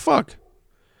 What the fuck?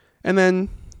 And then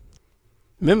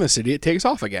this idiot takes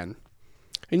off again.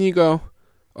 And you go,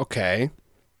 okay.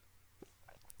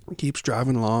 He keeps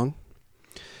driving along.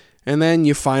 And then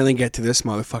you finally get to this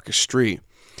motherfucker's street.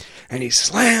 And he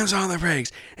slams on the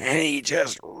brakes. And he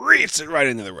just reefs it right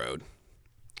into the road.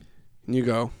 And you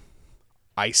go,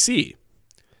 I see.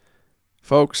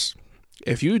 Folks,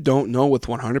 if you don't know with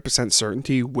 100%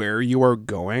 certainty where you are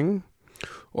going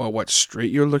or what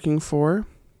street you're looking for,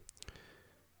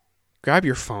 grab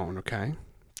your phone, okay?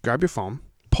 Grab your phone.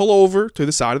 Pull over to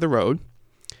the side of the road.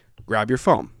 Grab your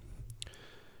phone.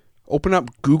 Open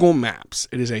up Google Maps.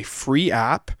 It is a free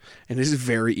app, and it is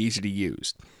very easy to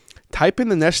use. Type in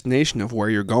the destination of where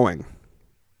you're going.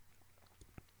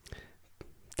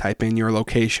 Type in your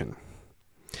location.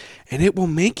 And it will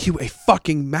make you a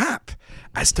fucking map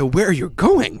as to where you're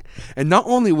going. And not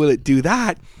only will it do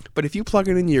that, but if you plug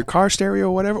it into your car stereo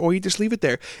or whatever, or you just leave it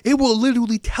there, it will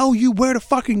literally tell you where to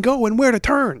fucking go and where to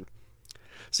turn.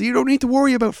 So you don't need to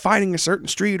worry about finding a certain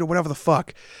street or whatever the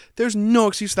fuck. There's no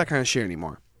excuse for that kind of shit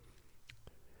anymore.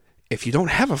 If you don't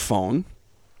have a phone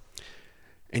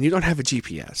and you don't have a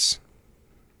GPS,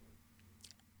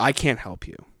 I can't help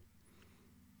you.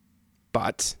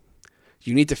 But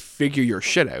you need to figure your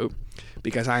shit out,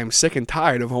 because I am sick and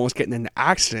tired of almost getting into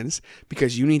accidents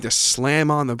because you need to slam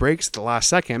on the brakes at the last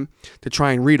second to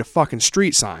try and read a fucking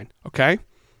street sign, okay?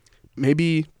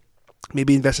 Maybe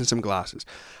invest in some glasses.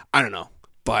 I don't know.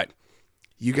 But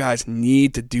you guys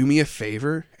need to do me a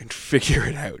favor and figure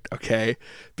it out, okay?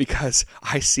 Because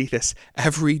I see this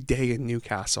every day in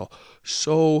Newcastle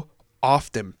so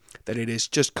often. that it is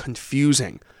just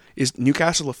confusing. Is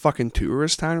Newcastle a fucking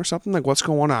tourist town or something? Like, what's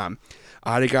going on?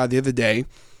 I had a guy the other day.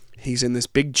 He's in this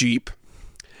big Jeep.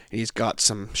 And he's got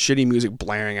some shitty music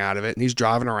blaring out of it. And he's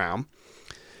driving around.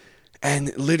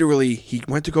 And literally, he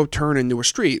went to go turn into a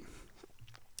street.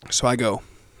 So I go,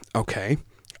 okay.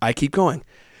 I keep going.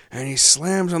 And he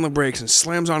slams on the brakes and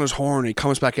slams on his horn. And he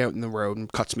comes back out in the road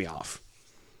and cuts me off.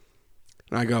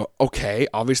 And I go, okay.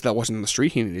 Obviously, that wasn't in the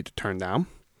street he needed to turn down.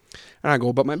 And I go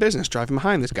about my business, driving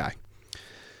behind this guy.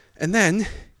 And then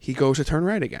he goes to turn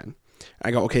right again. I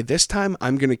go, okay, this time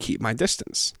I'm going to keep my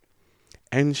distance.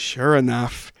 And sure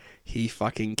enough, he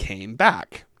fucking came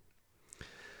back.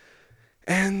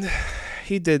 And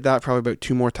he did that probably about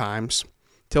 2 more times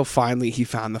till finally he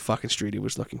found the fucking street he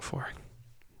was looking for.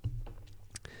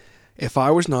 If I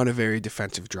was not a very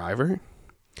defensive driver,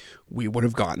 we would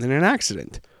have gotten in an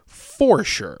accident. For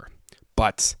sure.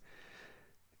 But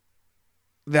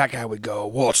that guy would go,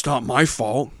 well, it's not my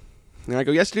fault. And I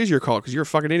go, yes, it is your call because you're a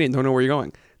fucking idiot and don't know where you're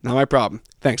going. Not my problem.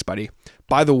 Thanks, buddy.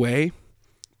 By the way,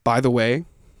 the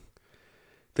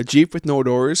Jeep with no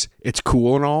doors, it's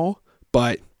cool and all,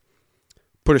 but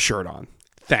put a shirt on.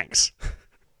 Thanks.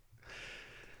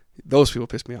 Those people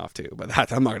piss me off too, but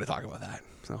I'm not going to talk about that.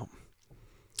 So,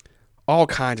 all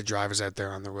kinds of drivers out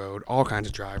there on the road, all kinds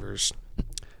of drivers.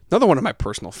 Another one of my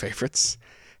personal favorites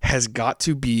has got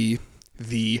to be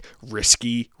the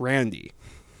Risky Randy.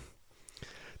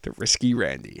 The Risky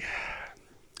Randy.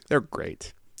 They're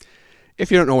great. If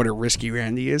you don't know what a Risky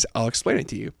Randy is, I'll explain it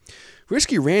to you.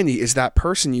 Risky Randy is that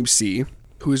person you see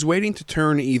who is waiting to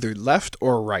turn either left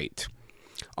or right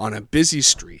on a busy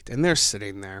street. And they're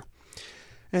sitting there.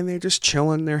 And they're just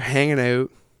chilling. They're hanging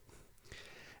out.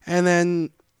 And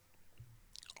then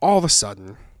all of a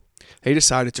sudden, they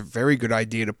decide it's a very good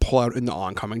idea to pull out into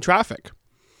oncoming traffic.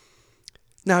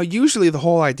 Now, usually the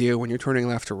whole idea when you're turning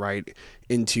left or right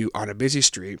on a busy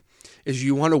street is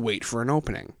you want to wait for an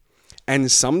opening.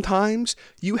 And sometimes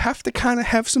you have to kind of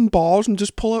have some balls and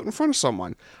just pull out in front of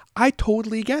someone. I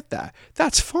totally get that.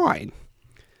 That's fine.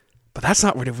 But that's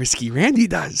not what a Risky Randy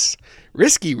does.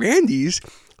 Risky Randys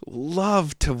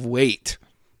love to wait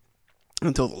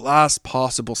until the last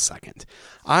possible second.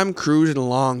 I'm cruising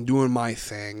along doing my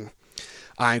thing.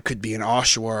 I could be in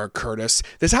Oshawa or Curtis.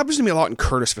 This happens to me a lot in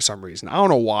Curtis for some reason. I don't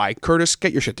know why. Curtis,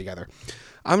 get your shit together.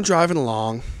 I'm driving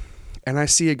along, and I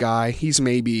see a guy. He's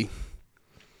maybe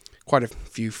quite a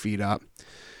few feet up,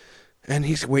 and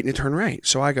he's waiting to turn right.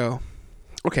 So I go,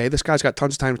 okay, this guy's got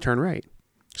tons of time to turn right.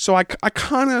 So I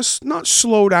kind of, not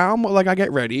slow down, but like I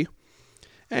get ready,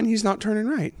 and he's not turning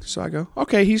right. So I go,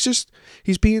 okay,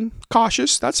 he's being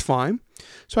cautious. That's fine.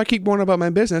 So I keep going about my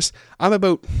business. I'm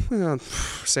about,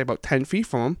 say about 10 feet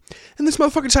from him. And this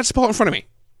motherfucker decides to pull out in front of me.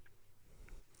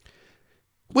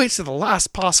 Waits to the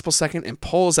last possible second and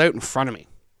pulls out in front of me.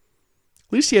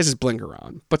 At least he has his blinker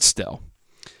on, but still.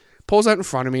 Pulls out in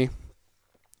front of me.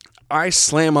 I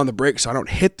slam on the brakes so I don't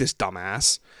hit this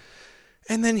dumbass.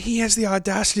 And then he has the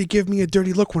audacity to give me a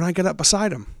dirty look when I get up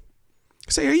beside him.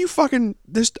 I say,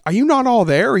 are you not all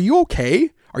there? Are you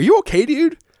okay? Are you okay,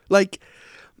 dude? Like,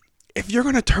 if you're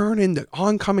going to turn into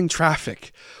oncoming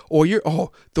traffic, or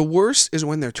the worst is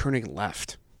when they're turning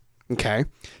left. Okay?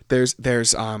 There's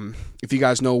if you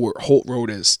guys know where Holt Road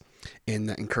is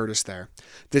in Curtis there.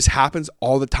 This happens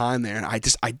all the time there, and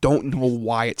I don't know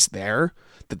why it's there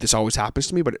that this always happens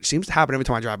to me, but it seems to happen every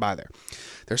time I drive by there.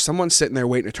 There's someone sitting there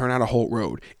waiting to turn out of Holt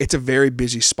Road. It's a very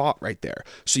busy spot right there.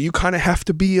 So you kind of have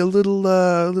to be a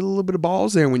little bit of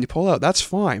balls there when you pull out. That's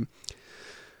fine.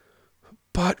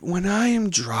 But when I am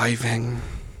driving,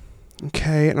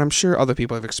 okay, and I'm sure other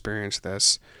people have experienced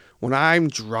this, when I'm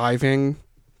driving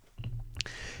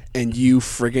and you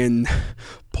friggin'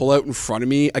 pull out in front of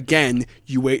me, again,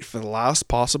 you wait for the last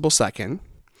possible second.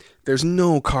 There's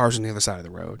no cars on the other side of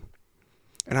the road.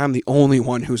 And I'm the only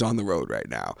one who's on the road right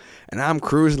now. And I'm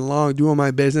cruising along doing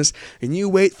my business, and you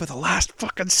wait for the last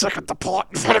fucking second to pull out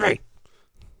in front of me.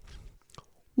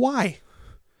 Why?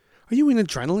 Are you an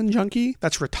adrenaline junkie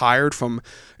that's retired from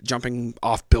jumping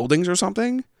off buildings or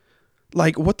something?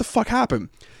 Like, what the fuck happened?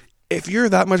 If you're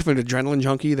that much of an adrenaline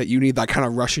junkie that you need that kind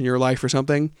of rush in your life or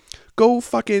something, go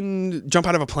fucking jump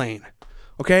out of a plane.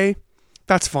 Okay?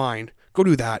 That's fine. Go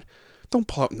do that. Don't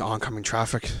pull up into oncoming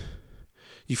traffic.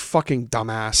 You fucking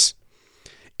dumbass.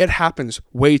 It happens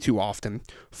way too often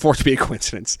for it to be a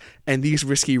coincidence. And these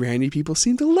Risky Randy people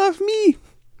seem to love me.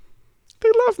 They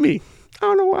love me. I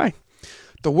don't know why.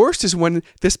 The worst is when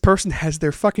this person has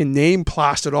their fucking name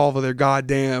plastered all over their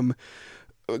goddamn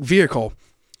vehicle.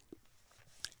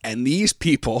 And these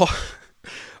people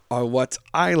are what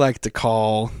I like to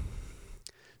call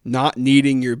not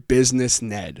needing your business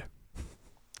Ned.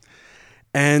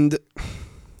 And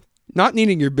not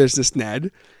needing your business,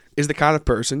 Ned, is the kind of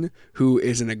person who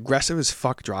is an aggressive as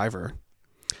fuck driver.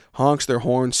 Honks their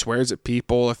horn, swears at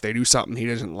people if they do something he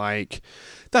doesn't like.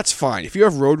 That's fine. If you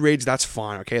have road rage, that's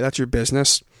fine, okay? That's your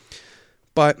business.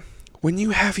 But when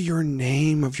you have your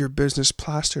name of your business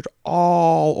plastered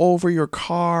all over your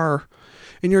car,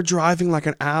 and you're driving like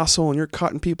an asshole, and you're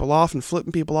cutting people off and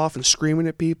flipping people off and screaming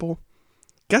at people,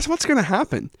 guess what's going to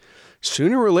happen?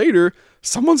 Sooner or later,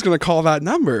 someone's going to call that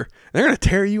number. They're going to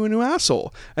tear you a new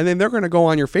asshole. And then they're going to go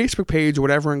on your Facebook page or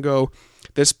whatever and go,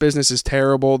 this business is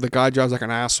terrible. The guy drives like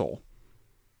an asshole.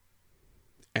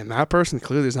 And that person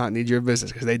clearly does not need your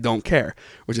business because they don't care,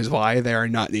 which is why they are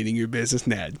not needing your business,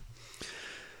 Ned.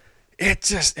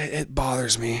 It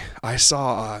bothers me. I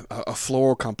saw a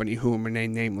floral company who am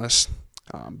named nameless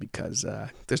because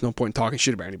there's no point in talking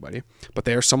shit about anybody, but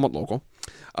they are somewhat local.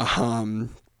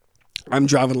 I'm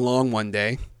driving along one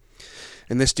day,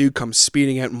 and this dude comes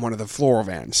speeding out in one of the floral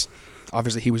vans.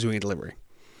 Obviously, he was doing a delivery.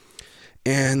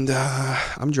 And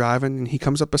I'm driving, and he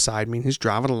comes up beside me, and he's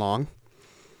driving along,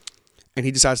 and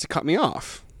he decides to cut me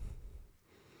off.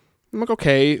 I'm like,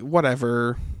 okay,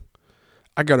 whatever.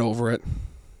 I got over it.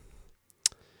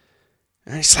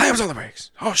 And he slams on the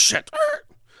brakes. Oh, shit.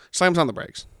 Slams on the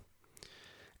brakes.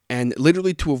 And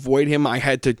literally to avoid him, I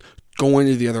had to go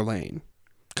into the other lane.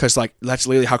 Because, like, that's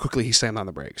literally how quickly he slammed on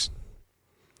the brakes.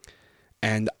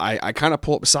 And I kind of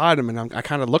pull up beside him, and I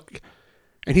kind of look,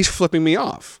 and he's flipping me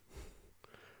off.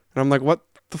 And I'm like, what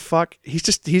the fuck? He's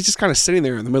just kind of sitting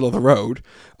there in the middle of the road.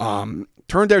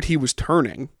 Turned out he was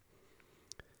turning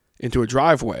into a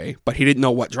driveway, but he didn't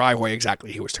know what driveway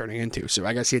exactly he was turning into. So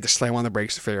I guess he had to slam on the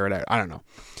brakes to figure it out. I don't know.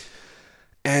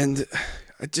 And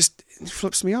it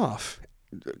flips me off.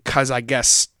 Because I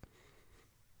guess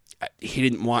he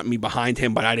didn't want me behind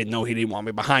him, but I didn't know he didn't want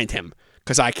me behind him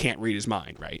because I can't read his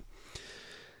mind, right?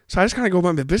 So I just kind of go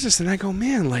about my business, and I go,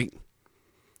 man, like,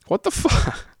 what the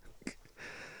fuck?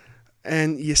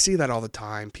 And you see that all the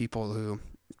time. People who,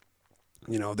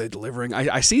 you know, they're delivering.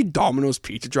 I see Domino's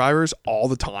pizza drivers all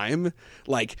the time,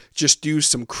 like, just do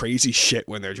some crazy shit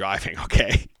when they're driving,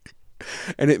 okay?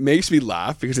 And it makes me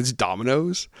laugh because it's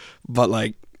Domino's, but,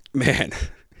 like, man,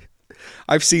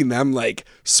 I've seen them, like,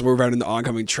 swerve out into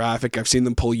oncoming traffic. I've seen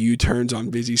them pull U-turns on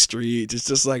busy streets. It's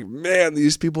just like, man,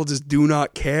 these people just do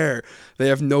not care. They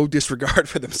have no disregard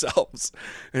for themselves.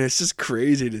 And it's just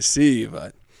crazy to see,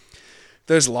 but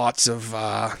there's lots of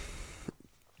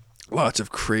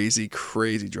crazy,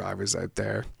 crazy drivers out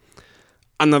there.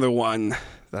 Another one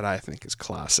that I think is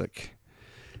classic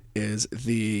is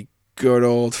the good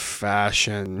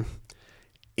old-fashioned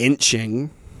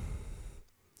inching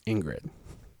Ingrid.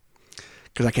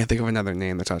 Because I can't think of another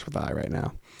name that starts with I right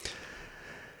now.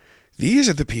 These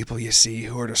are the people you see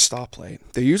who are at a stoplight.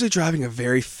 They're usually driving a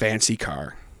very fancy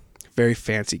car. Very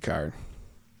fancy car.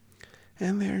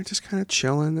 And they're just kind of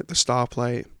chilling at the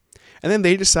stoplight. And then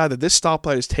they decide that this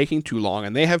stoplight is taking too long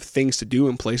and they have things to do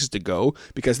and places to go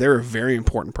because they're a very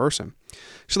important person.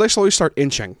 So they slowly start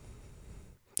inching.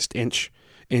 Just inch,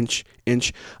 inch,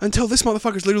 inch. Until this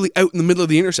motherfucker's literally out in the middle of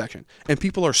the intersection. And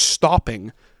people are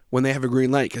stopping when they have a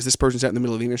green light because this person's out in the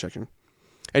middle of the intersection.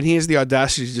 And he has the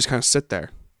audacity to just kind of sit there.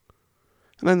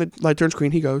 And then the light turns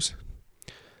green, he goes.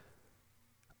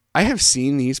 I have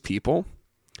seen these people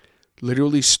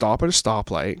literally stop at a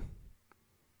stoplight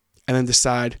and then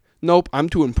decide, nope, I'm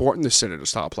too important to sit at a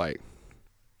stoplight.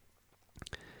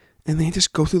 And they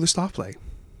just go through the stoplight.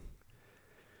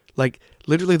 Like,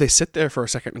 literally they sit there for a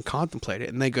second and contemplate it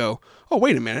and they go, oh,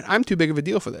 wait a minute, I'm too big of a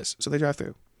deal for this. So they drive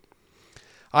through.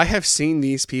 I have seen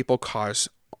these people cause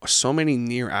so many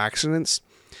near accidents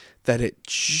that it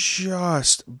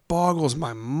just boggles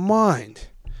my mind.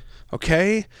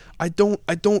 Okay? I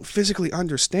don't physically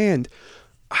understand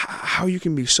how you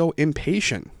can be so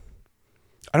impatient.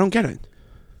 I don't get it.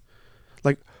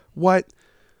 Like, what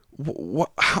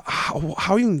how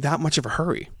are you in that much of a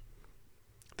hurry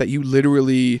that you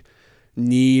literally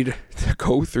need to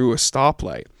go through a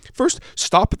stoplight? First,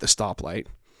 stop at the stoplight.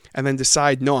 And then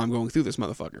decide, no, I'm going through this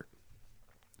motherfucker.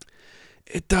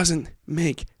 It doesn't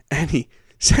make any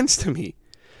sense to me.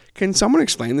 Can someone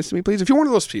explain this to me, please? If you're one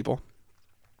of those people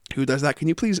who does that, can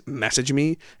you please message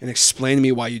me and explain to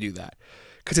me why you do that?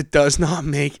 Because it does not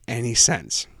make any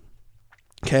sense.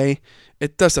 Okay?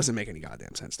 It doesn't make any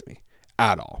goddamn sense to me.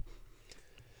 At all.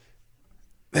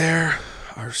 There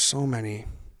are so many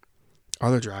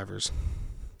other drivers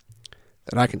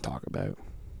that I can talk about.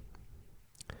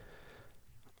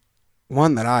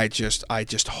 One that I just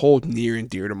hold near and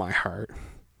dear to my heart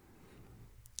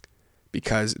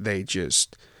because they're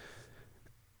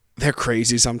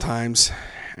crazy sometimes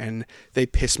and they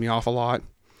piss me off a lot,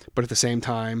 but at the same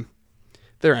time,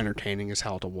 they're entertaining as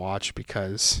hell to watch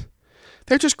because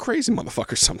they're just crazy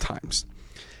motherfuckers sometimes.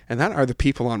 And that are the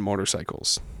people on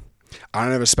motorcycles. I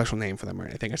don't have a special name for them or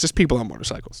anything. It's just people on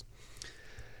motorcycles.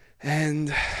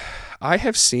 And I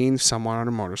have seen someone on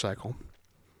a motorcycle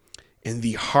in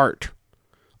the heart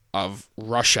of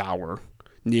rush hour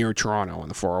near Toronto on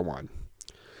the 401.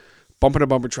 Bumper to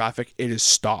bumper traffic, it is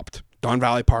stopped. Don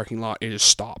Valley parking lot, it is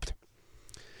stopped.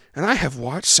 And I have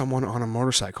watched someone on a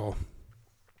motorcycle,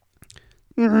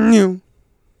 probably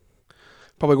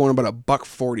going about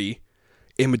 $140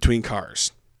 in between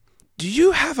cars. Do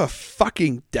you have a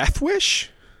fucking death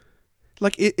wish?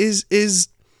 Like, is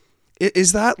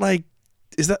that like,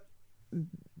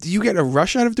 do you get a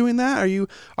rush out of doing that?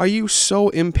 Are you so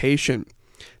impatient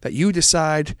that you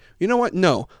decide, you know what?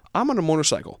 No, I'm on a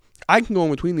motorcycle. I can go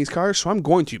in between these cars, so I'm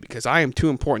going to because I am too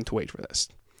important to wait for this.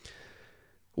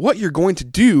 What you're going to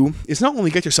do is not only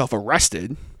get yourself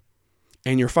arrested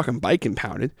and your fucking bike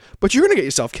impounded, but you're going to get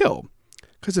yourself killed.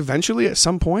 Because eventually, at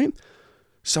some point,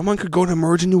 someone could go to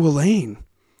merge into a lane.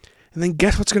 And then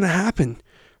guess what's going to happen?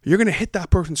 You're going to hit that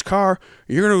person's car.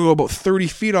 You're going to go about 30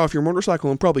 feet off your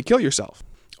motorcycle and probably kill yourself.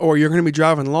 Or you're going to be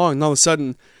driving along and all of a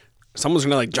sudden, someone's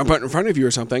going to like jump out in front of you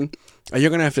or something. And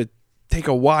you're going to have to take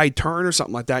a wide turn or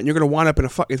something like that. And you're going to wind up in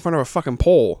front of a fucking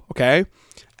pole. Okay?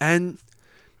 And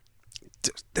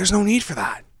there's no need for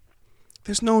that.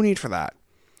 There's no need for that.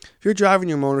 If you're driving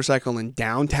your motorcycle in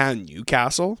downtown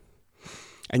Newcastle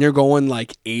and you're going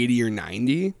like 80 or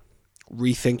 90,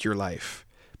 rethink your life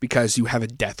because you have a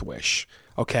death wish.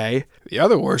 Okay? The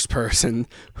other worst person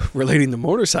relating to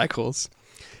motorcycles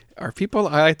are people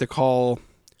I like to call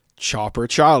Chopper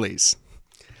Charlies.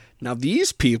 Now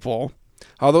these people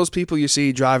are those people you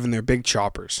see driving their big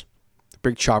choppers.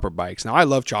 Big chopper bikes. Now, I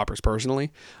love choppers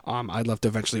personally. I'd love to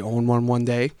eventually own one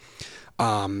day.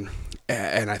 And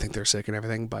I think they're sick and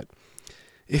everything. But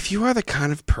if you are the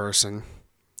kind of person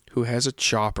who has a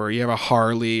chopper, you have a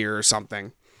Harley or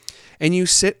something, and you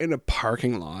sit in a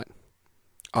parking lot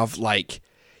of like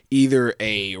either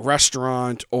a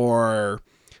restaurant or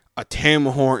a Tim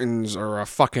Hortons or a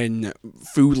fucking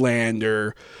Foodland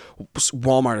or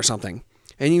Walmart or something,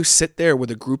 and you sit there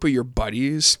with a group of your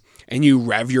buddies and you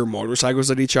rev your motorcycles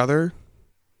at each other,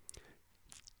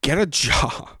 get a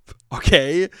job,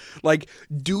 okay? Like,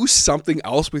 do something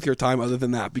else with your time other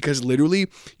than that, because literally,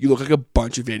 you look like a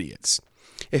bunch of idiots.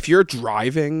 If you're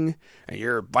driving, and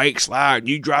your bike's loud, and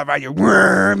you drive out your...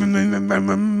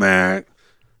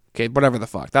 Okay, whatever the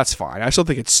fuck, that's fine. I still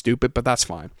think it's stupid, but that's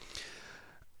fine.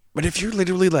 But if you're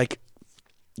literally, like,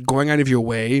 going out of your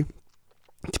way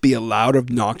to be a loud,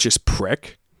 obnoxious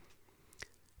prick,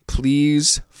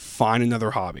 please find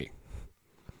another hobby.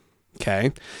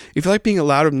 Okay? If you like being a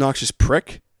loud, obnoxious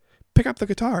prick, pick up the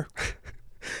guitar.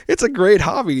 It's a great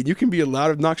hobby, and you can be a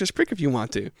loud, obnoxious prick if you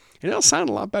want to. And it'll sound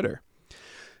a lot better.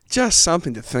 Just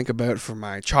something to think about for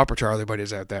my Chopper Charlie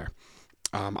buddies out there.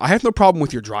 I have no problem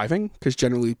with your driving, because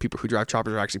generally people who drive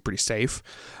choppers are actually pretty safe.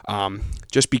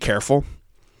 Just be careful.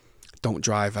 Don't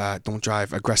drive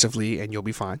aggressively, and you'll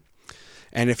be fine.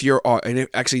 And if you're...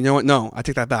 actually, you know what? No, I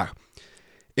take that back.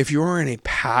 If you're in a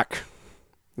pack,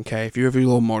 okay, if you have your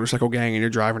little motorcycle gang and you're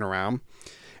driving around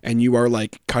and you are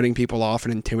like cutting people off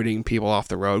and intimidating people off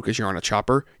the road because you're on a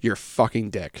chopper, you're a fucking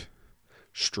dick.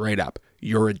 Straight up.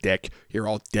 You're a dick. You're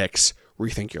all dicks.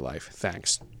 Rethink your life.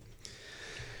 Thanks.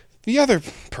 The other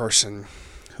person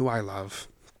who I love,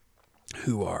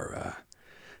 who are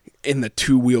in the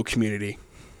two-wheel community.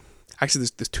 Actually,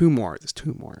 there's two more.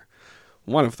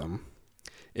 One of them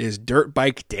is Dirt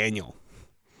Bike Daniel.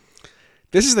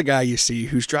 This is the guy you see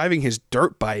who's driving his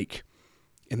dirt bike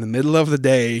in the middle of the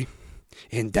day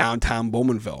in downtown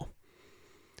Bowmanville.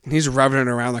 And he's revving it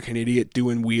around like an idiot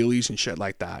doing wheelies and shit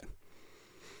like that.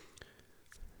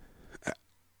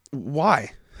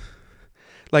 Why?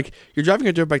 Like, you're driving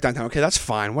a dirt bike downtown. Okay, that's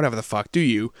fine. Whatever the fuck. Do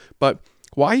you? But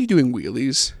why are you doing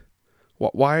wheelies?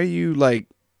 Why are you, like,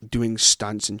 doing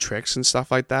stunts and tricks and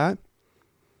stuff like that?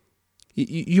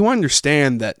 You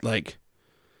understand that, like,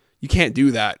 you can't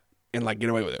do that and like get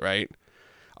away with it, right?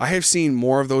 I have seen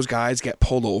more of those guys get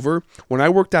pulled over. When I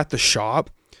worked at the shop,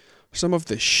 some of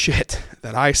the shit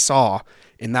that I saw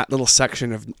in that little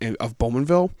section of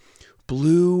Bowmanville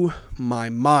blew my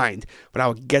mind. But I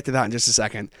will get to that in just a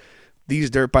second. These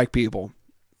dirt bike people,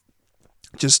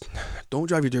 just don't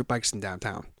drive your dirt bikes in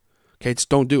downtown. Okay, just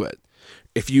don't do it.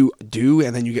 If you do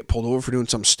and then you get pulled over for doing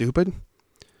something stupid,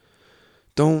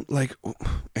 don't like,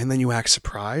 and then you act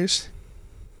surprised.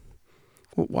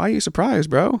 Why are you surprised,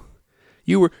 bro?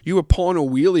 You were pulling a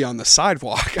wheelie on the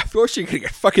sidewalk. Of course you're going to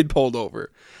get fucking pulled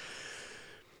over.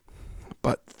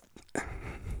 But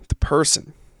the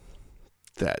person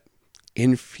that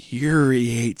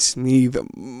infuriates me the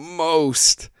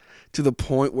most, to the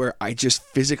point where I just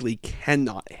physically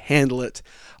cannot handle it.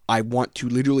 I want to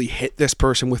literally hit this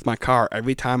person with my car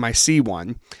every time I see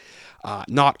one.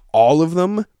 Not all of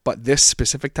them, but this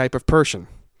specific type of person.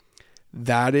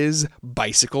 That is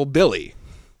Bicycle Billy.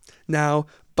 Now,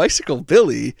 Bicycle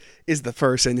Billy is the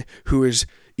person who is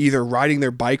either riding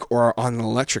their bike or on an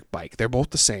electric bike. They're both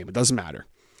the same. It doesn't matter.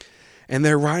 And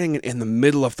they're riding it in the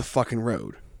middle of the fucking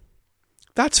road.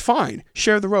 That's fine.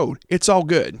 Share the road. It's all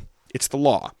good. It's the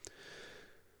law.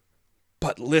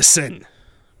 But listen,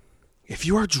 if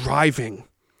you are driving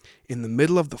in the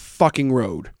middle of the fucking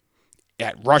road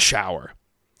at rush hour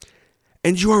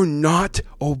and you are not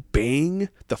obeying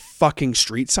the fucking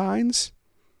street signs,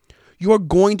 you are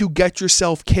going to get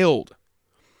yourself killed.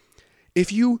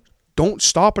 If you don't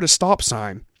stop at a stop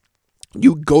sign,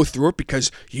 you go through it because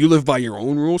you live by your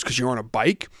own rules because you're on a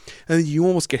bike, and then you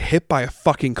almost get hit by a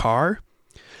fucking car,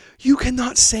 you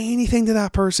cannot say anything to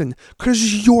that person because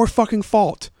it's your fucking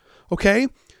fault. Okay?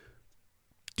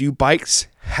 Do bikes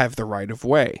have the right of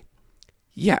way?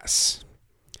 Yes.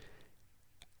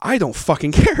 I don't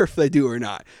fucking care if they do or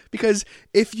not. Because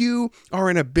if you are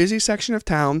in a busy section of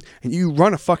town and you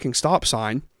run a fucking stop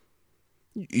sign,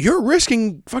 you're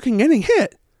risking fucking getting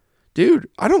hit. Dude,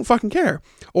 I don't fucking care.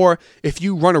 Or if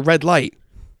you run a red light,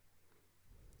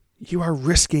 you are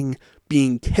risking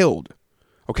being killed.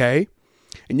 Okay?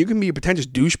 And you can be a pretentious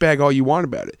douchebag all you want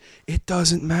about it. It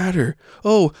doesn't matter.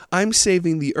 Oh, I'm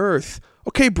saving the earth.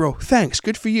 Okay, bro, thanks.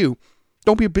 Good for you.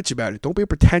 Don't be a bitch about it. Don't be a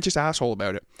pretentious asshole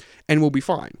about it. And we'll be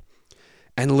fine.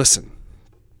 And listen,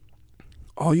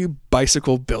 all you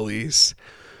Bicycle Billies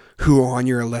who are on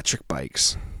your electric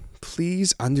bikes,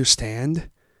 please understand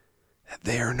that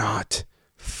they are not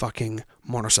fucking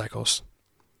motorcycles.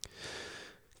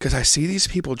 Because I see these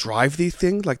people drive these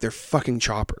things like they're fucking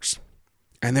choppers.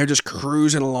 And they're just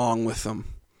cruising along with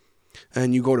them.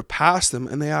 And you go to pass them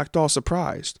and they act all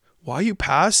surprised. Why are you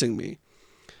passing me?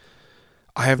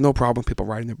 I have no problem with people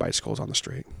riding their bicycles on the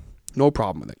street. No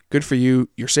problem with it. Good for you.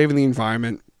 You're saving the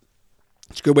environment.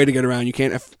 It's a good way to get around. You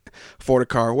can't afford a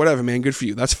car. Whatever, man. Good for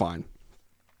you. That's fine.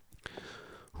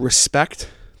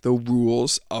 Respect the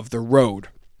rules of the road.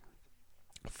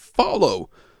 Follow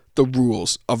the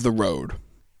rules of the road.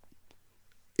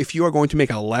 If you are going to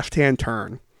make a left-hand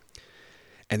turn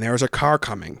and there is a car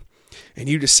coming and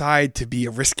you decide to be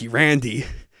a risky Randy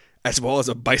as well as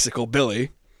a Bicycle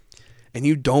Billy, and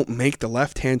you don't make the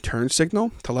left-hand turn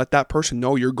signal to let that person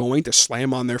know you're going to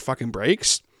slam on their fucking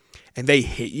brakes, and they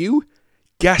hit you,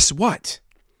 guess what?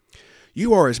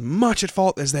 You are as much at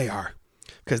fault as they are.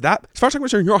 Because that, as far as I'm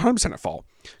concerned, you're 100% at fault.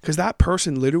 Because that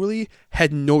person literally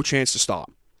had no chance to stop.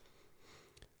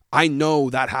 I know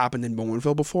that happened in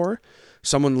Bowmanville before.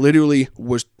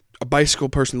 A bicycle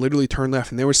person literally turned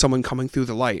left, and there was someone coming through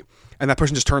the light, and that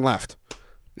person just turned left.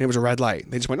 And it was a red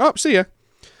light. They just went, oh, see ya.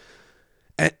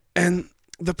 And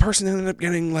the person ended up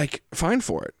getting, fined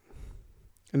for it.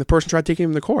 And the person tried taking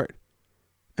him to court.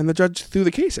 And the judge threw the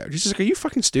case out. He's just like, are you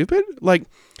fucking stupid?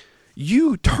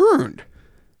 You turned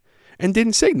and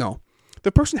didn't signal.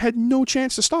 The person had no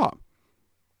chance to stop.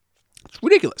 It's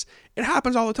ridiculous. It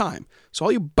happens all the time. So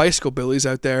all you Bicycle Billies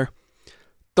out there,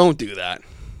 don't do that.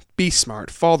 Be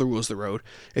smart. Follow the rules of the road.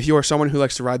 If you are someone who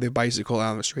likes to ride their bicycle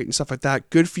out on the street and stuff like that,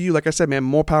 good for you. Like I said, man,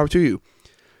 more power to you.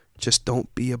 Just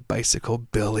don't be a Bicycle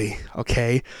Billy,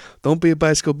 okay? Don't be a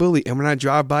Bicycle Billy. And when I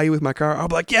drive by you with my car, I'll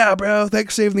be like, yeah, bro,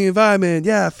 thanks for saving the environment.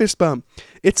 Yeah, fist bump.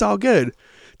 It's all good.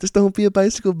 Just don't be a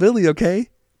Bicycle Billy, okay?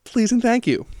 Please and thank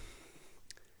you.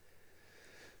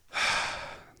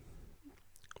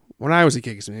 When I was a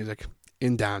gigs music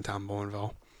in downtown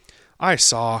Bowmanville, I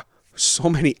saw so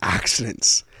many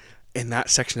accidents in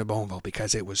that section of Bowmanville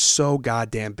because it was so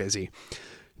goddamn busy.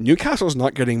 Newcastle's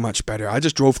not getting much better. I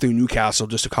just drove through Newcastle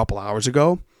just a couple hours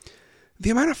ago.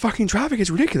 The amount of fucking traffic is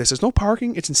ridiculous. There's no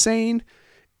parking. It's insane.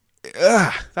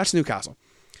 That's Newcastle.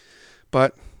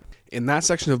 But in that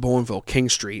section of Bowmanville, King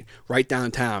Street, right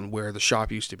downtown where the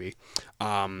shop used to be,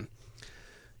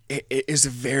 it is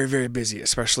very, very busy,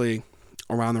 especially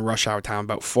around the rush hour time,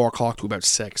 about 4 o'clock to about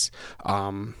 6.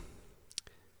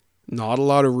 Not a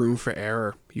lot of room for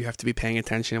error. You have to be paying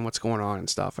attention to what's going on and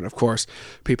stuff. And of course,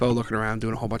 people are looking around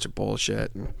doing a whole bunch of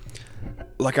bullshit. And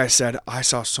like I said, I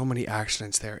saw so many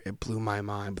accidents there. It blew my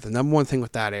mind. But the number one thing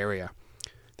with that area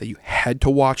that you had to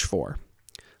watch for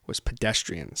was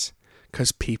pedestrians.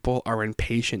 Because people are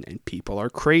impatient and people are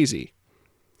crazy.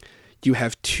 You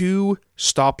have 2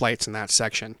 stoplights in that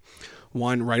section.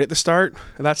 One right at the start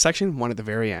of that section, one at the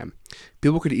very end.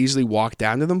 People could easily walk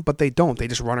down to them, but they don't. They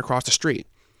just run across the street.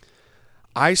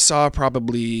 I saw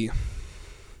probably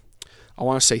I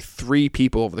want to say 3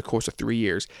 people over the course of 3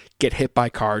 years get hit by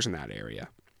cars in that area.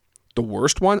 The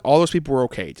worst one, all those people were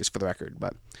okay, just for the record.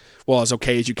 But, well, as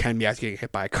okay as you can be after getting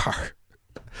hit by a car.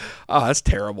 Oh, that's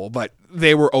terrible. But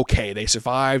they were okay. They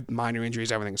survived, minor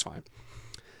injuries, everything's fine.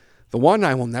 The one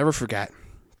I will never forget.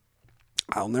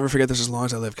 I'll never forget this as long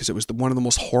as I live because it was one of the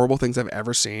most horrible things I've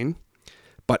ever seen.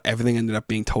 But everything ended up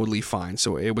being totally fine,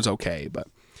 so it was okay. But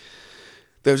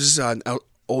there was this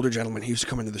older gentleman. He used to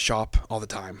come into the shop all the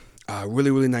time.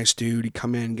 Really, really nice dude. He'd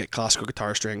come in, get classical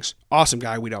guitar strings. Awesome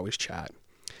guy. We'd always chat.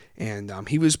 And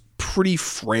he was pretty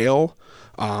frail.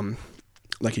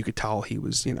 Like you could tell he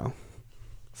was,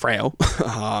 frail.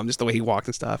 Just the way he walked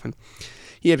and stuff. And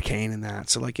he had a cane and that.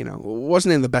 So,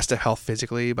 wasn't in the best of health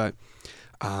physically. But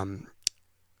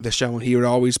this gentleman, he would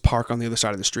always park on the other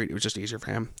side of the street. It was just easier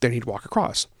for him. Then he'd walk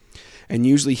across. And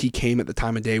usually he came at the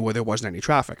time of day where there wasn't any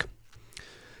traffic.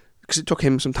 Because it took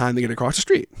him some time to get across the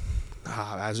street.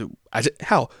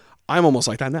 Hell, I'm almost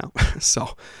like that now.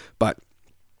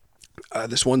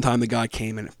 This one time the guy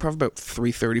came in probably about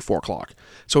 3:30, 4 o'clock.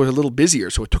 So it was a little busier,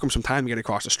 so it took him some time to get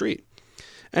across the street.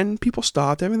 And people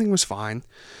stopped, everything was fine.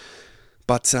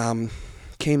 But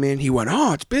came in, he went,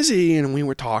 oh, it's busy, and we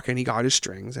were talking, he got his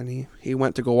strings, and he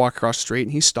went to go walk across the street,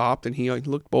 and he stopped, and he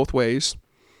looked both ways,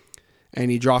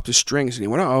 and he dropped his strings, and he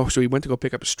went, oh, so he went to go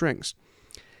pick up his strings.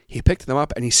 He picked them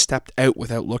up, and he stepped out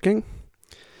without looking,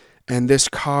 and this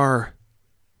car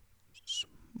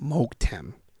smoked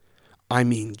him. I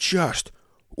mean, just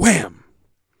wham!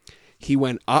 He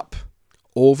went up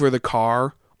over the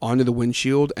car, onto the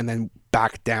windshield, and then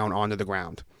back down onto the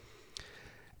ground.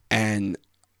 And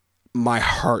my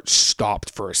heart stopped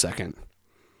for a second.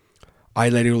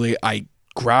 I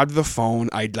grabbed the phone,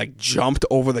 I jumped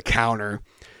over the counter,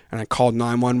 and I called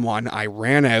 911. I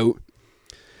ran out.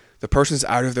 The person's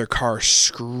out of their car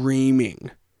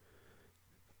screaming.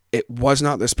 It was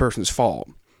not this person's fault,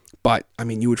 but,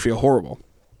 you would feel horrible.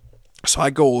 So I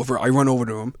run over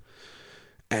to him,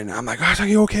 and I'm like, oh,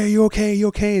 you okay, you okay, you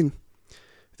okay? And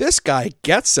this guy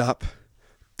gets up,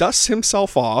 dusts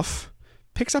himself off,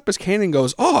 picks up his cane and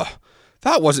goes, oh,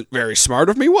 that wasn't very smart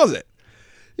of me, was it?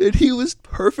 And he was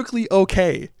perfectly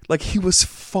okay. He was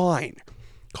fine.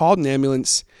 Called an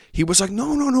ambulance. He was like,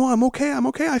 no, I'm okay,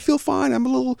 I feel fine. I'm a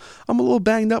little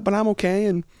banged up, but I'm okay.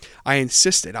 And I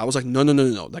insisted. I was like,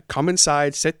 no. Come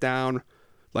inside, sit down.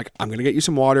 I'm going to get you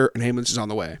some water. An ambulance is on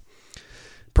the way.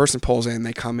 Person pulls in,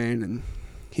 they come in, and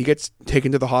he gets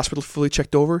taken to the hospital, fully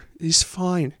checked over. He's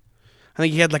fine. I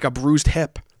think he had a bruised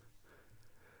hip.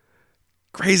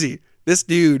 Crazy. This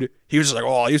dude, he was just like,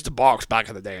 oh, I used to box back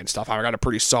in the day and stuff. I got a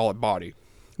pretty solid body.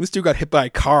 This dude got hit by a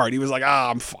car, and he was like,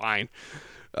 I'm fine.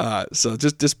 So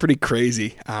just pretty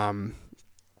crazy.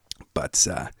 But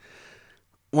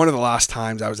one of the last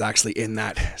times I was actually in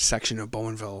that section of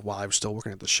Bowmanville while I was still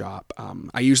working at the shop,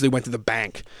 I usually went to the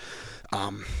bank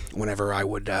whenever I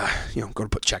would, go to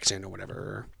put checks in or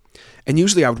whatever. And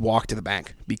usually I would walk to the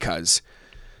bank because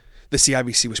the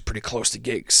CIBC was pretty close to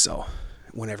gigs. So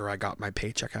whenever I got my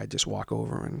paycheck, I'd just walk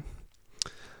over. And,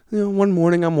 one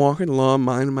morning I'm walking along,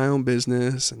 minding my own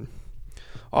business, and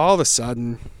all of a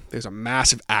sudden there's a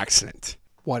massive accident.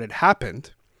 What had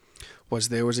happened was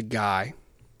there was a guy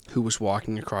who was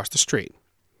walking across the street,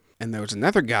 and there was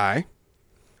another guy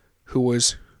who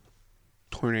was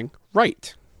turning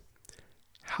right.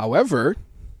 However,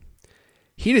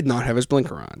 he did not have his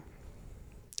blinker on.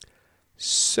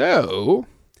 So,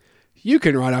 you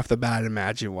can right off the bat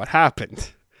imagine what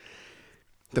happened.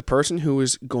 The person who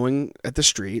was going at the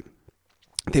street,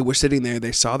 they were sitting there,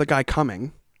 they saw the guy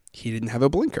coming, he didn't have a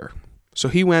blinker. So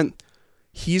he went,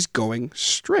 he's going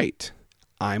straight.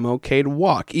 I'm okay to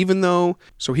walk.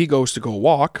 So he goes to go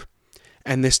walk,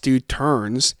 and this dude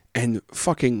turns and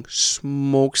fucking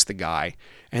smokes the guy.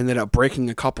 Ended up breaking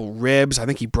a couple ribs. I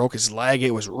think he broke his leg.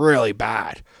 It was really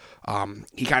bad.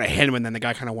 He kind of hit him, and then the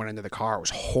guy kind of went into the car. It was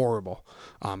horrible.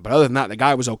 But other than that, the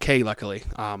guy was okay, luckily.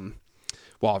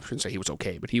 Well, I shouldn't say he was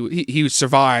okay, but he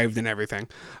survived and everything.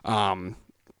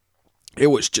 It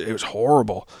was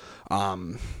horrible.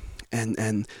 And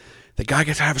the guy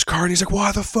gets out of his car, and he's like,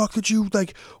 why the fuck did you,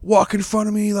 walk in front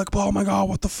of me? Oh, my God,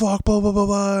 what the fuck? Blah, blah, blah,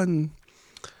 blah. And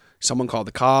someone called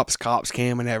the cops. Cops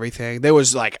came and everything. There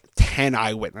was 10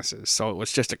 eyewitnesses, so it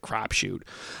was just a crapshoot.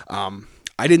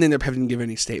 I didn't end up having to give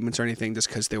any statements or anything just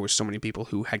because there were so many people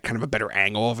who had kind of a better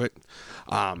angle of it.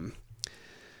 So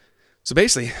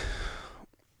basically,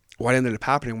 what ended up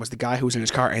happening was the guy who was in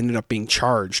his car ended up being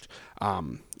charged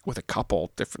with a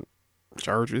couple different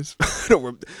charges. I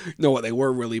don't know what they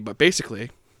were really, but basically,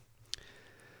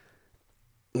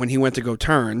 when he went to go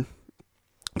turn,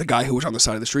 the guy who was on the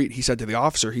side of the street, he said to the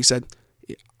officer, he said,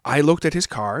 I looked at his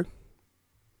car,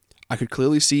 I could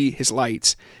clearly see his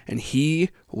lights, and he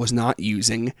was not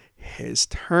using his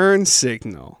turn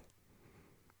signal.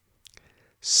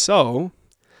 So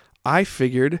I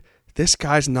figured this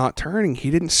guy's not turning. He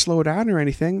didn't slow down or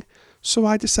anything. So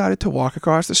I decided to walk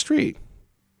across the street.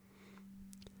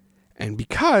 And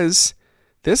because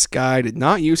this guy did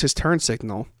not use his turn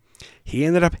signal, he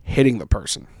ended up hitting the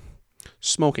person,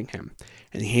 smoking him,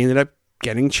 and he ended up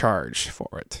getting charged for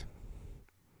it.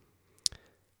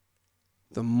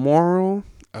 The moral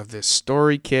of this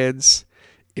story, kids,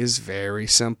 is very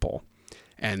simple.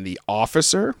 And the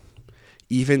officer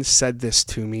even said this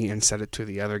to me and said it to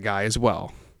the other guy as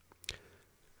well.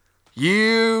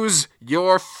 Use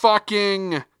your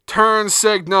fucking turn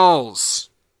signals.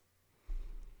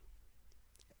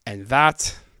 And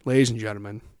that, ladies and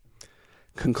gentlemen,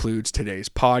 concludes today's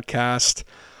podcast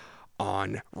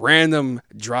on random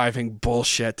driving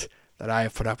bullshit that I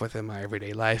have put up with in my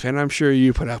everyday life, and I'm sure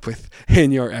you put up with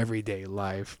in your everyday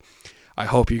life. I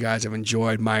hope you guys have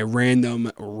enjoyed my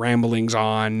random ramblings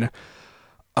on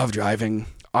of driving.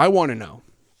 I want to know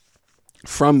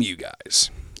from you guys,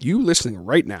 you listening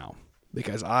right now,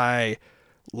 because I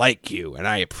like you and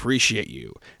I appreciate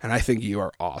you and I think you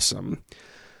are awesome.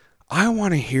 I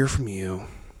want to hear from you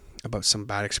about some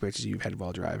bad experiences you've had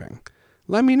while driving.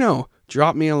 Let me know.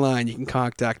 Drop me a line. You can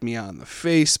contact me on the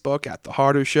Facebook at The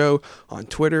Hodder Show, on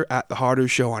Twitter at The Hodder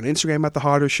Show, on Instagram at The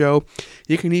Hodder Show.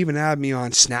 You can even add me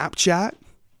on Snapchat.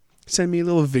 Send me a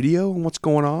little video on what's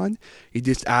going on. You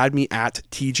just add me at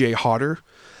TJ Hodder.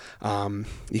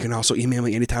 You can also email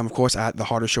me anytime, of course, at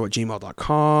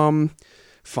thehoddershow@gmail.com.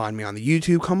 Find me on the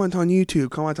YouTube. Comment on YouTube.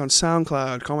 Comment on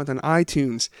SoundCloud. Comment on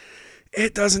iTunes.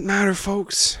 It doesn't matter,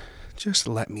 folks. Just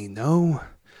let me know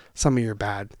some of your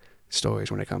bad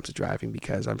stories when it comes to driving,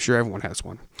 because I'm sure everyone has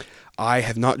one. I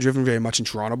have not driven very much in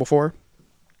Toronto before,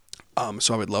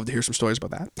 so I would love to hear some stories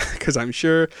about that, because I'm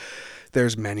sure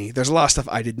there's many. There's a lot of stuff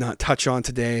I did not touch on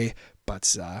today,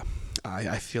 but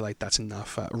I feel like that's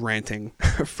enough ranting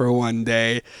for one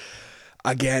day.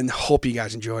 Again, hope you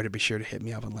guys enjoyed it. Be sure to hit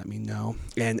me up and let me know.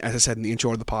 And as I said in the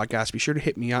intro of the podcast, be sure to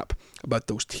hit me up about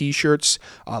those t-shirts.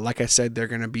 Like I said, they're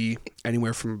going to be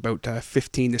anywhere from about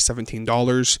 $15 to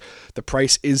 $17. The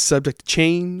price is subject to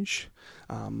change,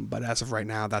 but as of right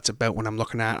now, that's about what I'm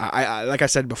looking at. I like I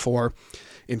said before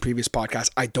in previous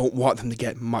podcasts, I don't want them to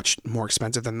get much more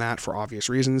expensive than that for obvious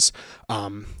reasons.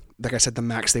 Like I said, the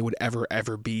max they would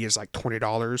ever be is like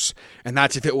 $20. And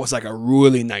that's if it was like a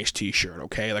really nice t-shirt,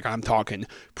 okay? Like I'm talking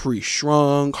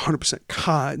pre-shrunk, 100%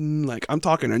 cotton. Like I'm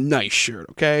talking a nice shirt,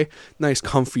 okay? Nice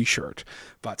comfy shirt.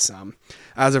 But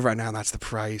as of right now, that's the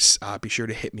price. Be sure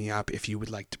to hit me up if you would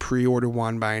like to pre-order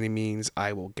one by any means.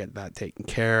 I will get that taken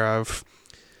care of.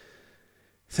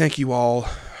 Thank you all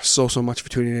so much for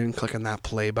tuning in and clicking that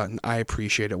play button. I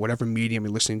appreciate it. Whatever medium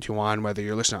you're listening to on, whether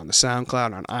you're listening on the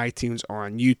SoundCloud, on iTunes, or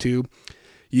on YouTube,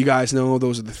 you guys know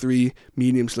those are the three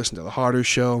mediums to listen to The Hodder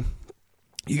Show.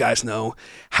 You guys know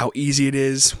how easy it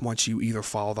is once you either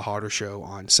follow The Hodder Show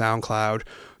on SoundCloud,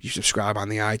 you subscribe on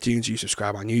the iTunes, you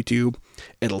subscribe on YouTube.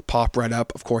 It'll pop right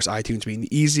up. Of course, iTunes being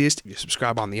the easiest. If you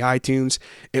subscribe on the iTunes,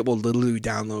 it will literally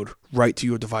download right to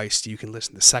your device so you can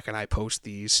listen the second I post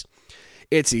these.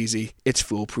 It's easy. It's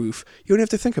foolproof. You don't have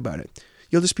to think about it.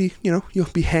 You'll just be, you'll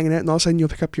be hanging out, and all of a sudden you'll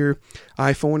pick up your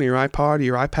iPhone or your iPod or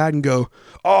your iPad and go,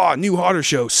 "Oh, new Hodder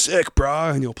Show, sick,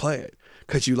 brah," and you'll play it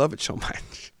because you love it so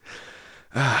much.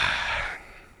 That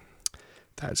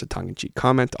is a tongue-in-cheek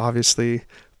comment, obviously,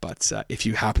 but if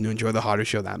you happen to enjoy the Hodder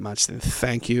Show that much, then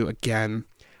thank you again.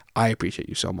 I appreciate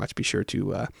you so much. Be sure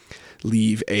to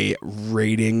leave a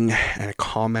rating and a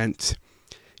comment.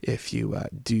 If you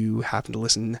do happen to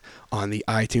listen on the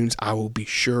iTunes, I will be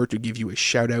sure to give you a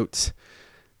shout out,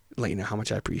 let you know how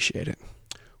much I appreciate it.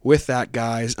 With that,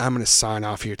 guys, I'm going to sign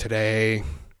off here today.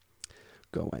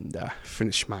 Go and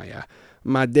finish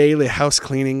my daily house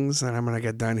cleanings that I'm going to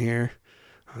get done here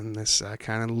on this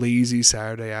kind of lazy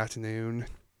Saturday afternoon.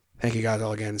 Thank you guys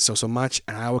all again so much,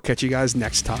 and I will catch you guys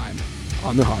next time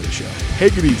on The Hodder Show.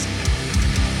 Take it easy.